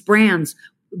all these brands.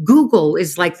 Google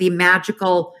is like the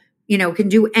magical, can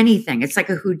do anything. It's like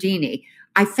a Houdini.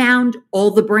 I found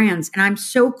all the brands and I'm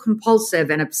so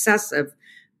compulsive and obsessive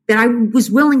that I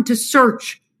was willing to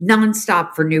search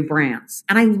nonstop for new brands.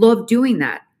 And I love doing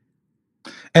that.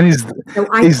 And is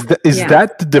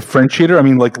that the differentiator? I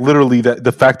mean, like literally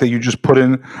the fact that you just put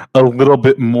in a little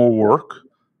bit more work?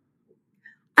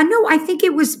 No, I think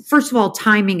it was, first of all,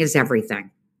 timing is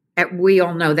everything. We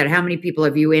all know that. How many people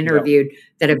have you interviewed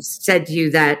that have said to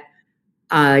you that,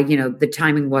 the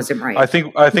timing wasn't right? I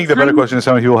think the better question is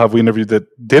how many people have we interviewed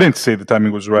that didn't say the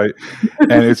timing was right?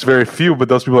 And it's very few, but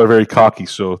those people are very cocky.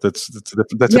 So that's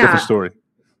a different story.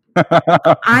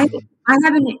 I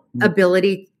have an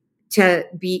ability to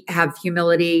have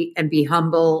humility and be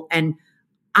humble. And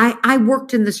I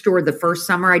worked in the store the first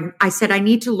summer. I said, I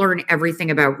need to learn everything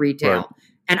about retail. Right.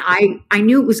 And I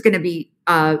knew it was going to be,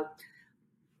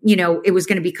 it was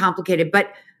going to be complicated.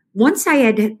 But once I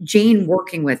had Jane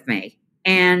working with me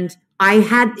and I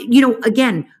had,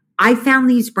 again, I found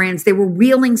these brands, they were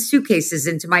wheeling suitcases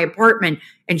into my apartment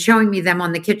and showing me them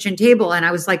on the kitchen table. And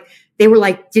I was like, they were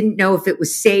like, didn't know if it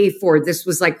was safe or this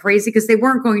was like crazy because they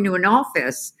weren't going to an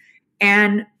office.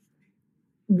 And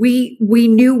we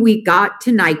knew we got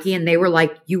to Nike and they were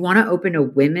like, you want to open a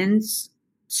women's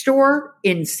store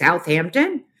in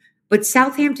Southampton? But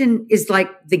Southampton is like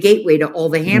the gateway to all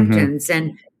the Hamptons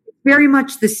and very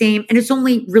much the same. And it's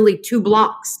only really 2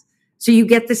 blocks. So you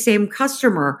get the same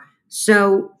customer.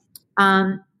 So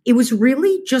it was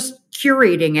really just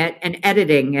curating it and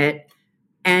editing it.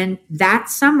 And that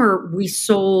summer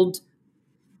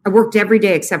I worked every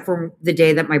day except for the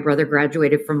day that my brother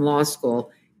graduated from law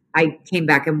school. I came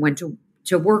back and went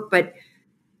to work, but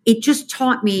it just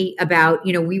taught me about,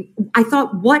 I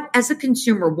thought as a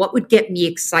consumer, what would get me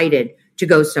excited to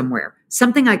go somewhere?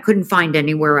 Something I couldn't find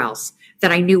anywhere else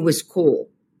that I knew was cool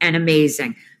and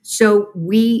amazing. So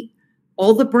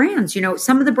all the brands,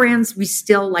 some of the brands we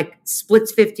still like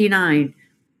Splits 59.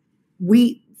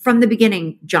 From the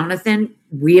beginning, Jonathan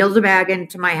wheeled a bag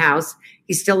into my house.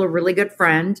 He's still a really good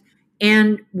friend.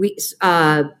 And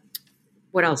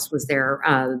what else was there?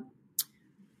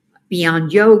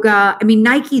 Beyond Yoga. I mean,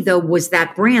 Nike, though, was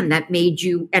that brand that made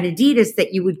you, and Adidas,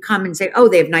 that you would come and say, oh,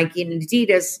 they have Nike and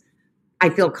Adidas. I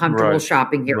feel comfortable Right.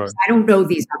 shopping here. Right. I don't know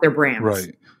these other brands.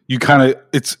 Right. You kind of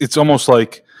it's almost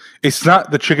like it's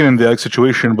not the chicken and the egg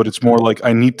situation, but it's more like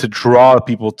I need to draw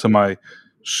people to my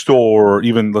store, or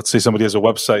even let's say somebody has a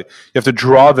website. You have to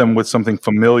draw them with something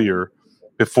familiar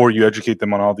before you educate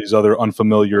them on all these other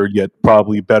unfamiliar yet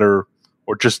probably better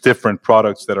or just different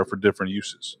products that are for different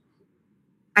uses.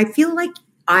 I feel like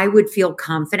I would feel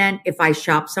confident if I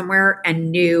shopped somewhere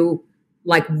and knew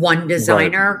like one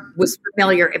designer was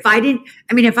familiar. If I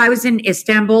was in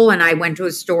Istanbul and I went to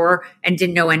a store and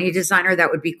didn't know any designer,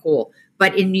 that would be cool.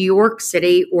 But in New York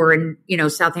City or in,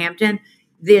 Southampton,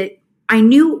 I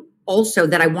knew also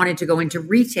that I wanted to go into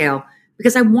retail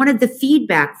because I wanted the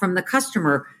feedback from the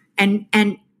customer. And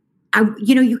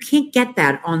you can't get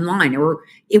that online, or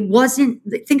it wasn't.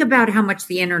 Think about how much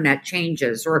the internet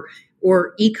changes or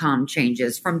e-com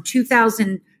changes from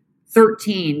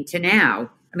 2013 to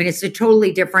now. I mean, it's a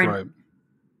totally different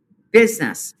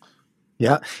business.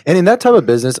 Yeah. And in that type of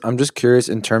business, I'm just curious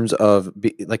in terms of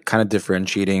kind of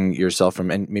differentiating yourself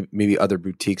from maybe other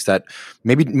boutiques that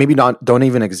maybe don't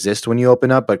even exist when you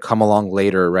open up, but come along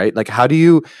later, right? Like,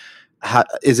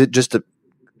 is it just the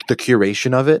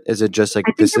curation of it? Is it just like,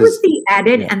 I think it was the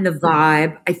edit and the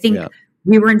vibe. I think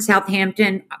we were in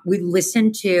Southampton. We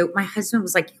listened to, my husband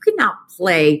was like, you could not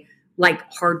play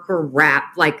like hardcore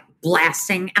rap, like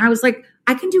blasting. And I was like,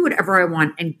 I can do whatever I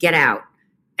want and get out.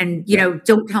 And,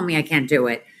 don't tell me I can't do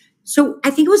it. So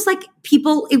I think it was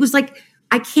like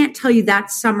I can't tell you that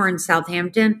summer in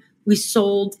Southampton, we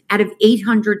sold out of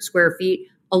 800 square feet,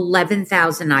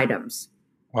 11,000 items.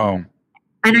 Wow.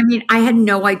 And I mean, I had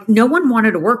no one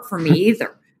wanted to work for me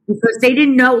either because they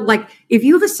didn't know, like, if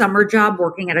you have a summer job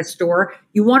working at a store,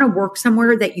 you want to work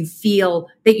somewhere that you feel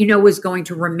that is going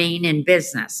to remain in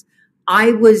business.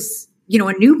 I was,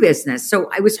 a new business,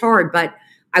 so it was hard, but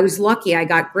I was lucky. I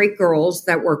got great girls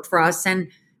that worked for us, and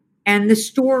the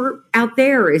store out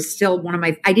there is still one of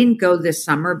my. I didn't go this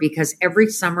summer because every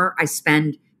summer I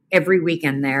spend every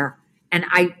weekend there, and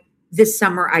this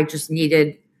summer I just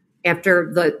needed, after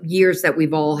the years that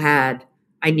we've all had,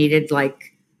 I needed,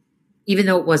 like, even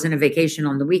though it wasn't a vacation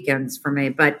on the weekends for me,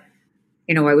 but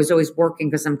I was always working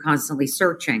because I'm constantly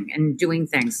searching and doing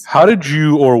things. How did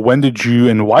you, or when did you,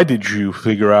 and why did you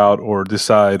figure out or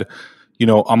decide,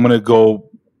 I'm going to go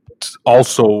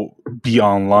also be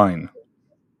online?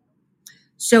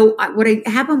 So what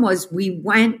happened was we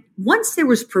went, once there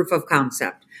was proof of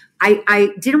concept, I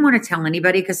didn't want to tell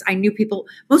anybody because I knew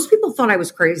most people thought I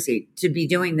was crazy to be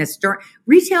doing this.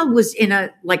 Retail was in a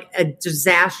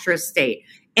disastrous state,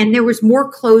 and there was more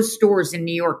closed stores in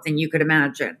New York than you could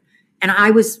imagine. And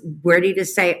I was ready to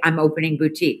say, I'm opening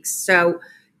boutiques. So,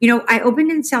 I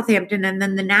opened in Southampton, and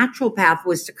then the natural path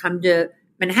was to come to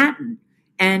Manhattan.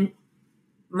 And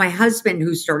my husband,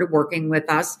 who started working with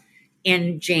us,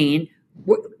 and Jane,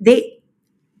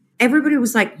 everybody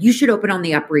was like, you should open on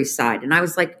the Upper East Side. And I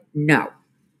was like, no,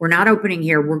 we're not opening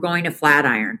here. We're going to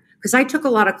Flatiron. Because I took a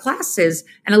lot of classes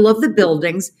and I love the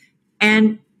buildings.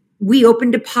 And we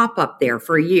opened a pop-up there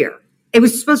for a year. It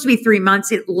was supposed to be 3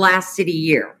 months. It lasted a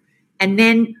year. And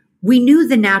then we knew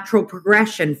the natural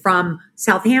progression from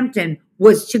Southampton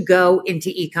was to go into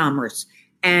e-commerce.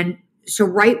 And so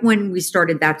right when we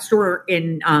started that store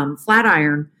in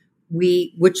Flatiron,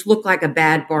 which looked like a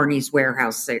bad Barney's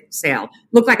Warehouse sale,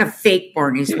 looked like a fake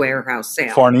Barney's Warehouse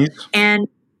sale. Farney's? And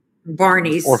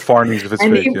Barney's. Or Farney's if it's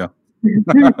fake, yeah.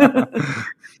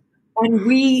 And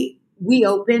we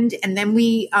opened, and then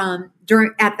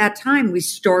at that time, we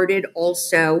started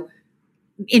also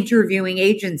interviewing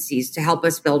agencies to help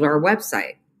us build our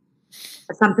website.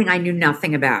 Something I knew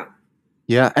nothing about.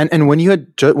 Yeah, and when you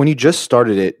just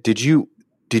started it, did you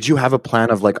have a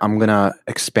plan of like, I'm gonna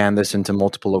expand this into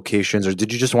multiple locations, or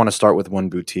did you just want to start with one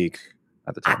boutique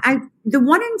at the time? The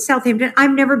one in Southampton,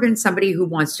 I've never been somebody who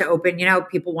wants to open.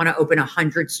 People want to open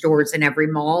 100 stores in every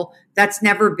mall. That's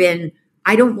never been.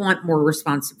 I don't want more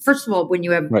responsibility. First of all, when you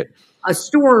have a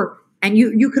store and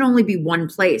you can only be one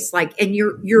place, and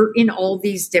you're in all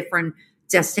these different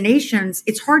destinations,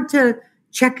 it's hard to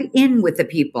check in with the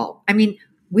people. I mean,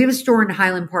 we have a store in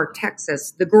Highland Park,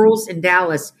 Texas. The girls in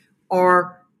Dallas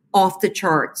are off the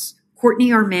charts.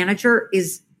 Courtney, our manager,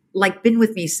 is been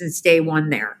with me since day one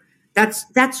there.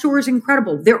 That store is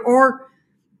incredible. There are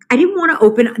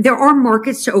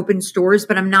markets to open stores,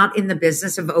 but I'm not in the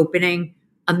business of opening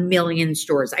 1 million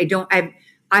stores.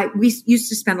 We used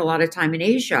to spend a lot of time in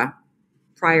Asia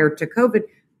prior to COVID.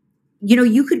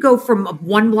 You could go from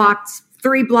 1 block,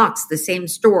 3 blocks, the same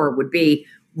store would be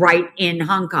right in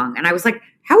Hong Kong. And I was like,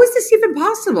 how is this even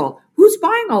possible? Who's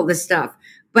buying all this stuff?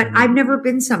 But I've never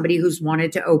been somebody who's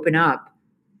wanted to open up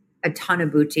a ton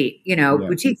of boutiques, Yeah.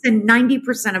 boutiques, and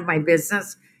 90% of my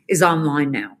business is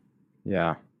online now.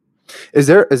 Yeah. Was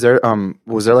there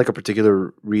like a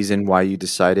particular reason why you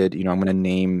decided, I'm going to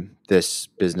name this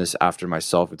business after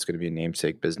myself? It's going to be a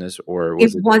namesake business, or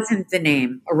was it? Wasn't the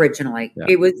name originally.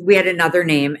 Yeah. We had another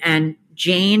name, and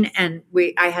Jane and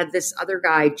I had this other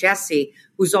guy, Jesse,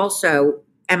 who's also,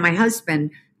 and my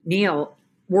husband, Neil,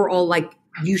 we're all like,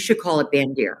 you should call it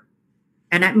Bandier.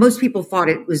 And most people thought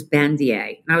it was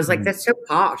Bandier. And I was like, that's so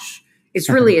posh. It's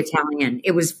really Italian.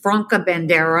 It was Franca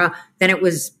Bandera, then it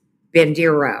was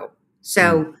Bandiero.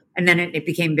 So, and then it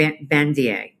became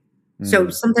Bandier. So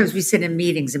sometimes we sit in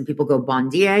meetings and people go,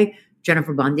 Bandier,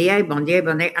 Jennifer Bandier, Bandier,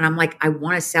 Bandier. And I'm like, I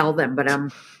want to sell them, but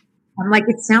I'm like,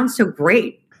 it sounds so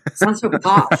great. It sounds so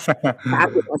posh.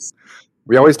 Fabulous.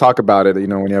 We always talk about it,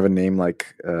 when you have a name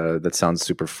like that sounds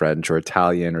super French or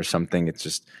Italian or something, it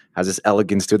just has this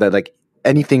elegance to it that like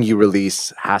anything you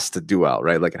release has to do well,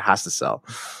 right? Like it has to sell.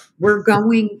 We're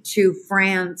going to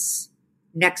France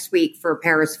next week for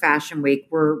Paris Fashion Week.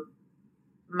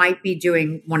 Might be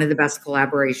doing one of the best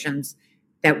collaborations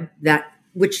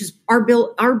which is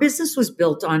our business was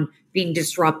built on being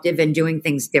disruptive and doing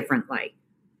things differently,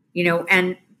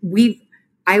 and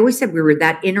I always said we were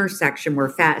that intersection where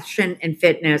fashion and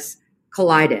fitness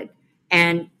collided.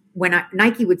 And when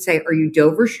Nike would say, are you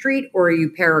Dover Street or are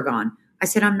you Paragon? I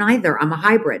said, I'm neither. I'm a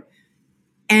hybrid.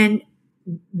 And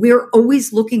we're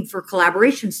always looking for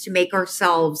collaborations to make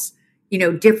ourselves,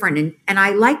 different. And I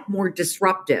like more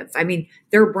disruptive. I mean,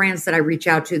 there are brands that I reach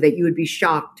out to that you would be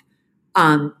shocked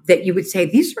that you would say,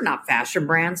 these are not fashion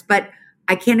brands, but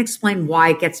I can't explain why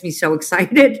it gets me so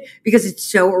excited because it's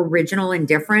so original and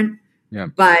different. Yeah.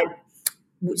 But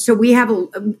so we have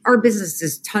our business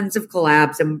is tons of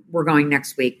collabs, and we're going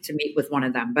next week to meet with one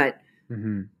of them, but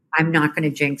I'm not going to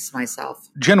jinx myself.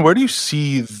 Jen, where do you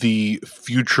see the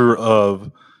future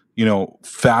of,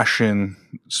 fashion,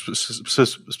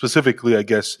 specifically, I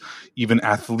guess, even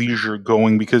athleisure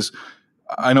going? Because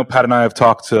I know Pat and I have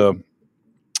talked to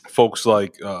folks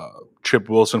like Chip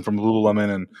Wilson from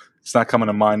Lululemon, and it's not coming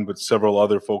to mind, but several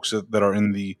other folks that are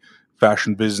in the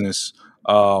fashion business.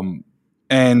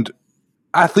 And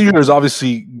athleisure has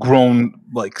obviously grown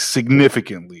like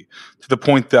significantly to the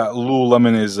point that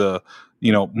Lululemon is a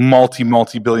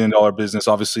multi-billion-dollar business.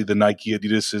 Obviously, the Nike,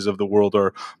 Adidas's of the world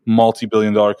are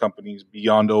multi-billion-dollar companies.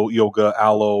 Beyond Yoga,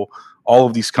 Alo, all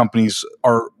of these companies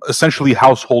are essentially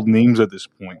household names at this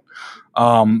point.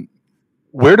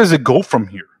 Where does it go from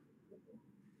here?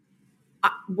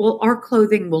 Well, our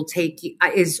clothing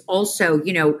is also,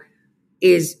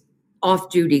 is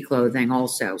off-duty clothing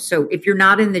also. So if you're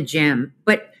not in the gym,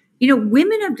 but,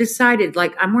 women have decided,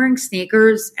 like, I'm wearing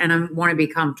sneakers and I want to be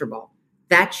comfortable.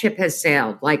 That ship has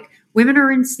sailed. Like, women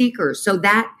are in sneakers. So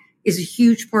that is a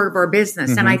huge part of our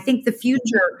business. And I think the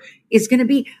future is going to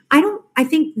be, I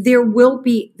think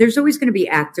there's always going to be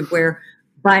activewear,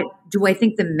 but do I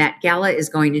think the Met Gala is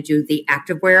going to do the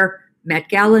activewear Met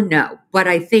Gala? No. But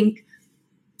I think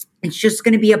it's just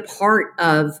going to be a part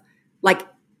of, like,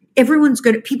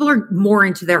 people are more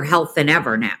into their health than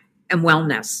ever now and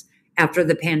wellness after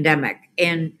the pandemic.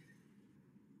 And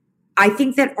I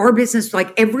think that our business,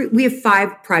 we have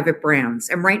 5 private brands.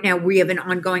 And right now we have an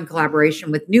ongoing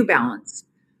collaboration with New Balance,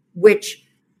 which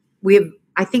we have,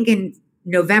 I think in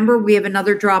November, we have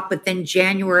another drop, but then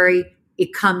January,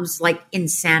 it comes like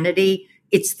insanity.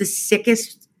 It's the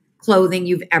sickest clothing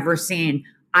you've ever seen.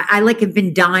 I have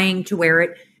been dying to wear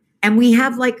it. And we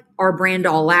have like our brand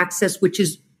All Access, which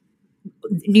is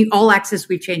All Access.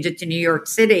 We changed it to New York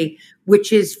City,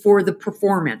 which is for the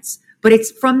performance, but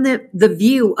it's from the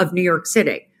view of New York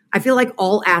City. I feel like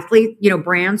all athlete,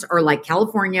 brands are like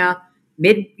California,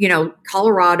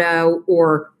 Colorado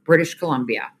or British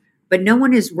Columbia, but no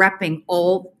one is repping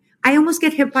I almost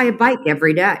get hit by a bike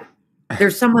every day.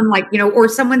 There's someone or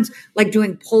someone's like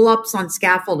doing pull-ups on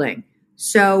scaffolding.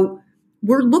 So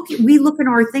we look at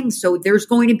our things. So there's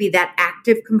going to be that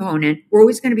active component. We're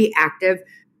always going to be active,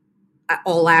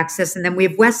 All Access. And then we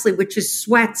have Wesley, which is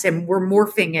sweats, and we're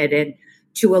morphing it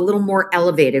into a little more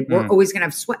elevated. We're always going to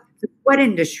have sweat. The sweat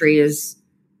industry is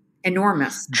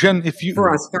enormous. Jen,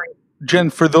 for us. Jen,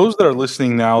 for those that are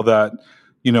listening now that,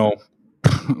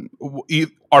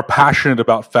 are passionate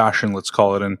about fashion, let's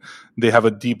call it, and they have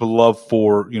a deep love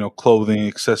for, clothing,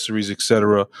 accessories,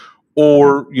 etc.,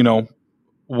 or,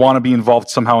 want to be involved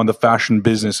somehow in the fashion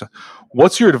business,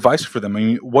 what's your advice for them? I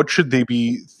mean, what should they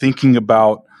be thinking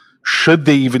about? Should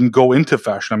they even go into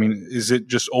fashion? I mean, is it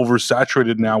just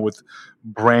oversaturated now with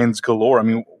brands galore? I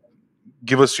mean,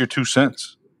 give us your 2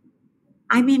 cents.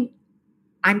 I mean,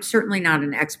 I'm certainly not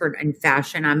an expert in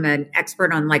fashion. I'm an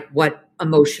expert on like what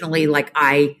emotionally, like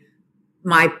I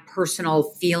my personal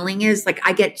feeling is. Like,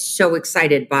 I get so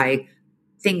excited by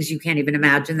things you can't even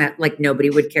imagine that like nobody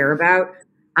would care about.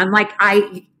 I'm like,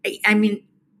 I mean,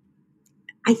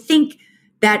 I think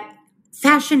that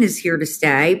fashion is here to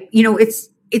stay. You know,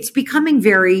 it's becoming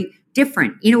very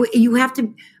different. You know, you have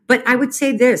to, but I would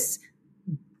say this,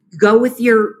 go with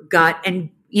your gut and,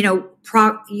 you know,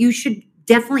 you should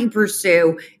definitely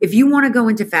pursue, if you want to go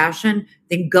into fashion,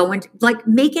 then go into, like,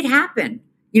 make it happen.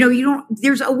 You know,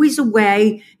 there's always a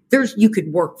way. You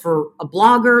could work for a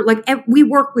blogger. Like, we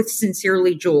work with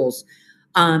Sincerely Jules.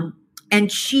 And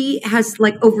she has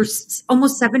like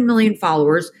almost 7 million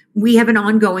followers. We have an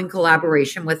ongoing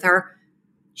collaboration with her.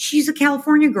 She's a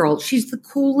California girl. She's the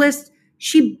coolest.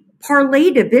 She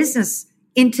parlayed a business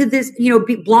into this, you know,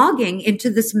 blogging into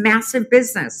this massive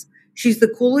business. She's the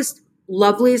coolest,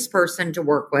 loveliest person to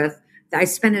work with. I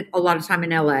spent a lot of time in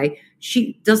LA.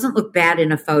 She doesn't look bad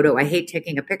in a photo. I hate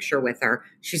taking a picture with her.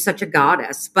 She's such a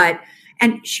goddess,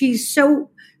 and she's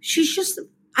just,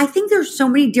 I think there's so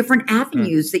many different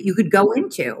avenues that you could go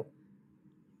into.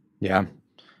 Yeah.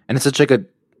 And it's such like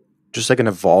just like an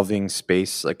evolving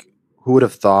space. Like, who would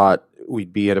have thought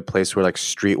we'd be at a place where like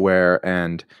streetwear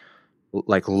and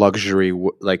like luxury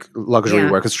wear,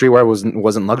 because streetwear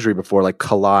wasn't luxury before, like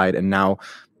collide, and now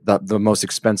the most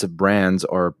expensive brands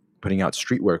are putting out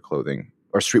streetwear clothing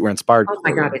or streetwear inspired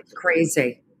clothing. Oh my God, it's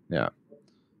crazy. Yeah.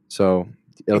 So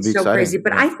it'll be so exciting. Crazy.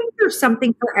 But I think there's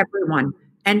something for everyone.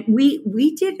 And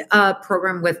we did a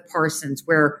program with Parsons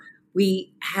where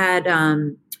we had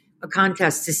a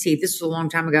contest to see, this was a long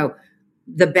time ago,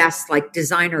 the best like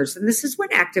designers. And this is when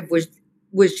active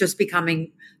was just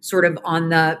becoming sort of on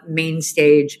the main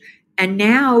stage. And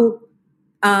now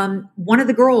one of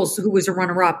the girls who was a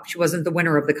runner-up, she wasn't the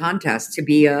winner of the contest,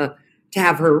 to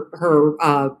have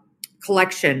her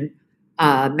collection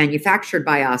manufactured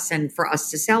by us and for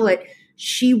us to sell it.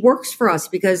 She works for us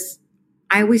because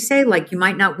I always say, like, you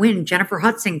might not win. Jennifer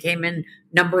Hudson came in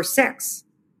number 6.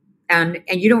 And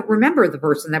you don't remember the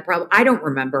person I don't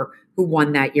remember who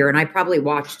won that year. And I probably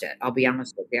watched it. I'll be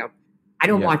honest with you. I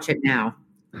don't watch it now.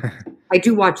 I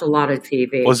do watch a lot of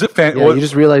TV. Was it you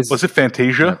just realized, was it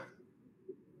Fantasia?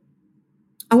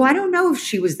 Oh, I don't know if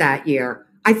she was that year.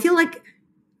 I feel like,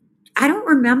 I don't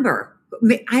remember.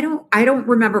 I don't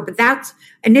remember, but that's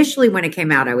initially when it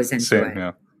came out, I was into it.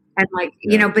 Yeah. And like,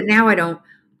 you know, but now I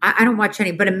don't watch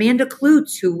any, but Amanda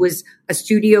Klutz, who was a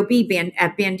Studio B band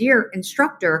at Bandier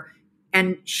instructor,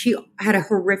 and she had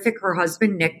her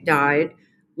husband, Nick, died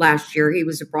last year. He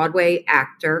was a Broadway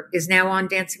actor, is now on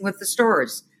Dancing with the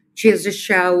Stars. She has a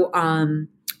show.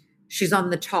 She's on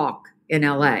The Talk in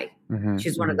LA. Mm-hmm,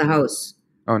 she's one of the hosts.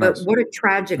 Oh, but nice. What a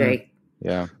tragedy.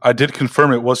 Yeah. I did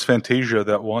confirm it was Fantasia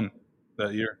that won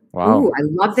that year. Wow. Ooh, I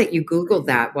love that you Googled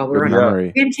that while we're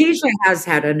on. Fantasia has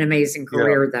had an amazing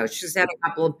career, though. She's had a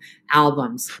couple of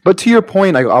albums. But to your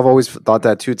point, I've always thought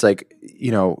that too. It's like,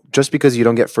 you know, just because you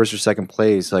don't get first or second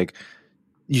place, like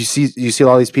you see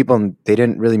all these people and they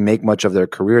didn't really make much of their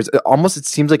careers. It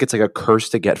seems like it's like a curse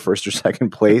to get first or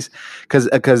second place because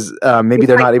maybe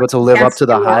they're not able to live up to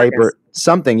the hype or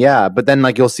something. Yeah. But then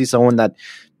like you'll see someone that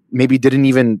maybe didn't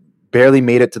even barely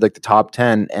made it to like the top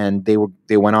 10 and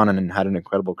they went on and had an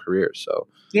incredible career. So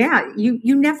yeah,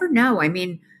 you never know. I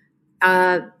mean,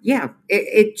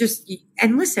 it just,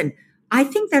 and listen, I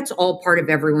think that's all part of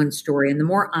everyone's story. And the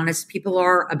more honest people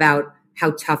are about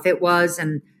how tough it was,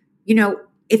 and, you know,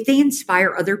 if they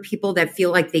inspire other people that feel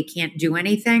like they can't do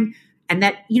anything, and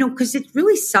that, you know, because it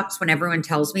really sucks when everyone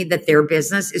tells me that their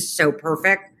business is so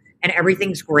perfect and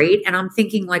everything's great. And I'm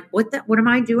thinking like, what am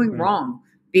I doing wrong?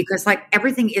 Because like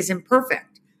everything isn't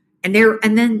perfect, and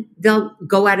then they'll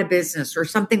go out of business or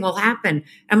something will happen.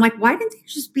 I'm like, why didn't they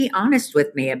just be honest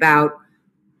with me about,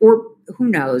 or who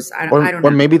knows? I don't know.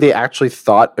 Or maybe they actually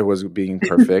thought it was being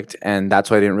perfect and that's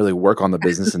why they didn't really work on the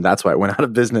business and that's why it went out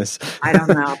of business. I don't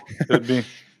know. Could be.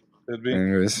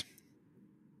 Anyways.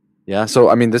 Yeah. So,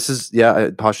 I mean, this is,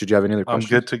 Posh, did you have any other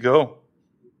questions? I'm good to go.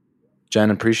 Jen,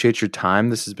 appreciate your time.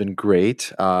 This has been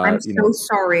great. I'm so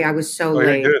sorry I was so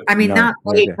late. I mean, not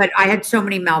late, but I had so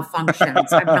many malfunctions.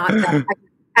 I'm not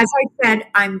as I said,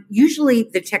 I'm usually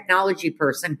the technology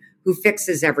person who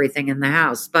fixes everything in the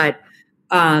house, but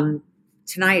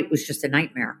tonight was just a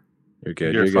nightmare. You're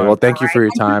good. You're good. Well, thank you for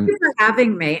your time. Thank you for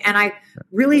having me. And I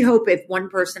really hope if one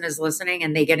person is listening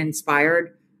and they get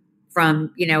inspired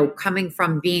from, you know, coming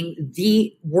from being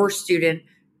the worst student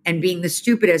and being the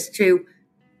stupidest to,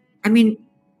 I mean,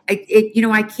 I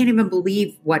can't even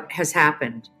believe what has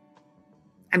happened.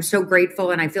 I'm so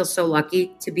grateful and I feel so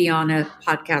lucky to be on a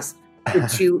podcast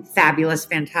with two fabulous,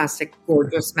 fantastic,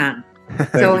 gorgeous men.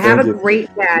 So have a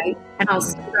great day and I'll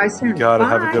see you guys soon. Got it.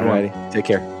 Have a good one. Take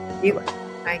care. You,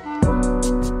 bye.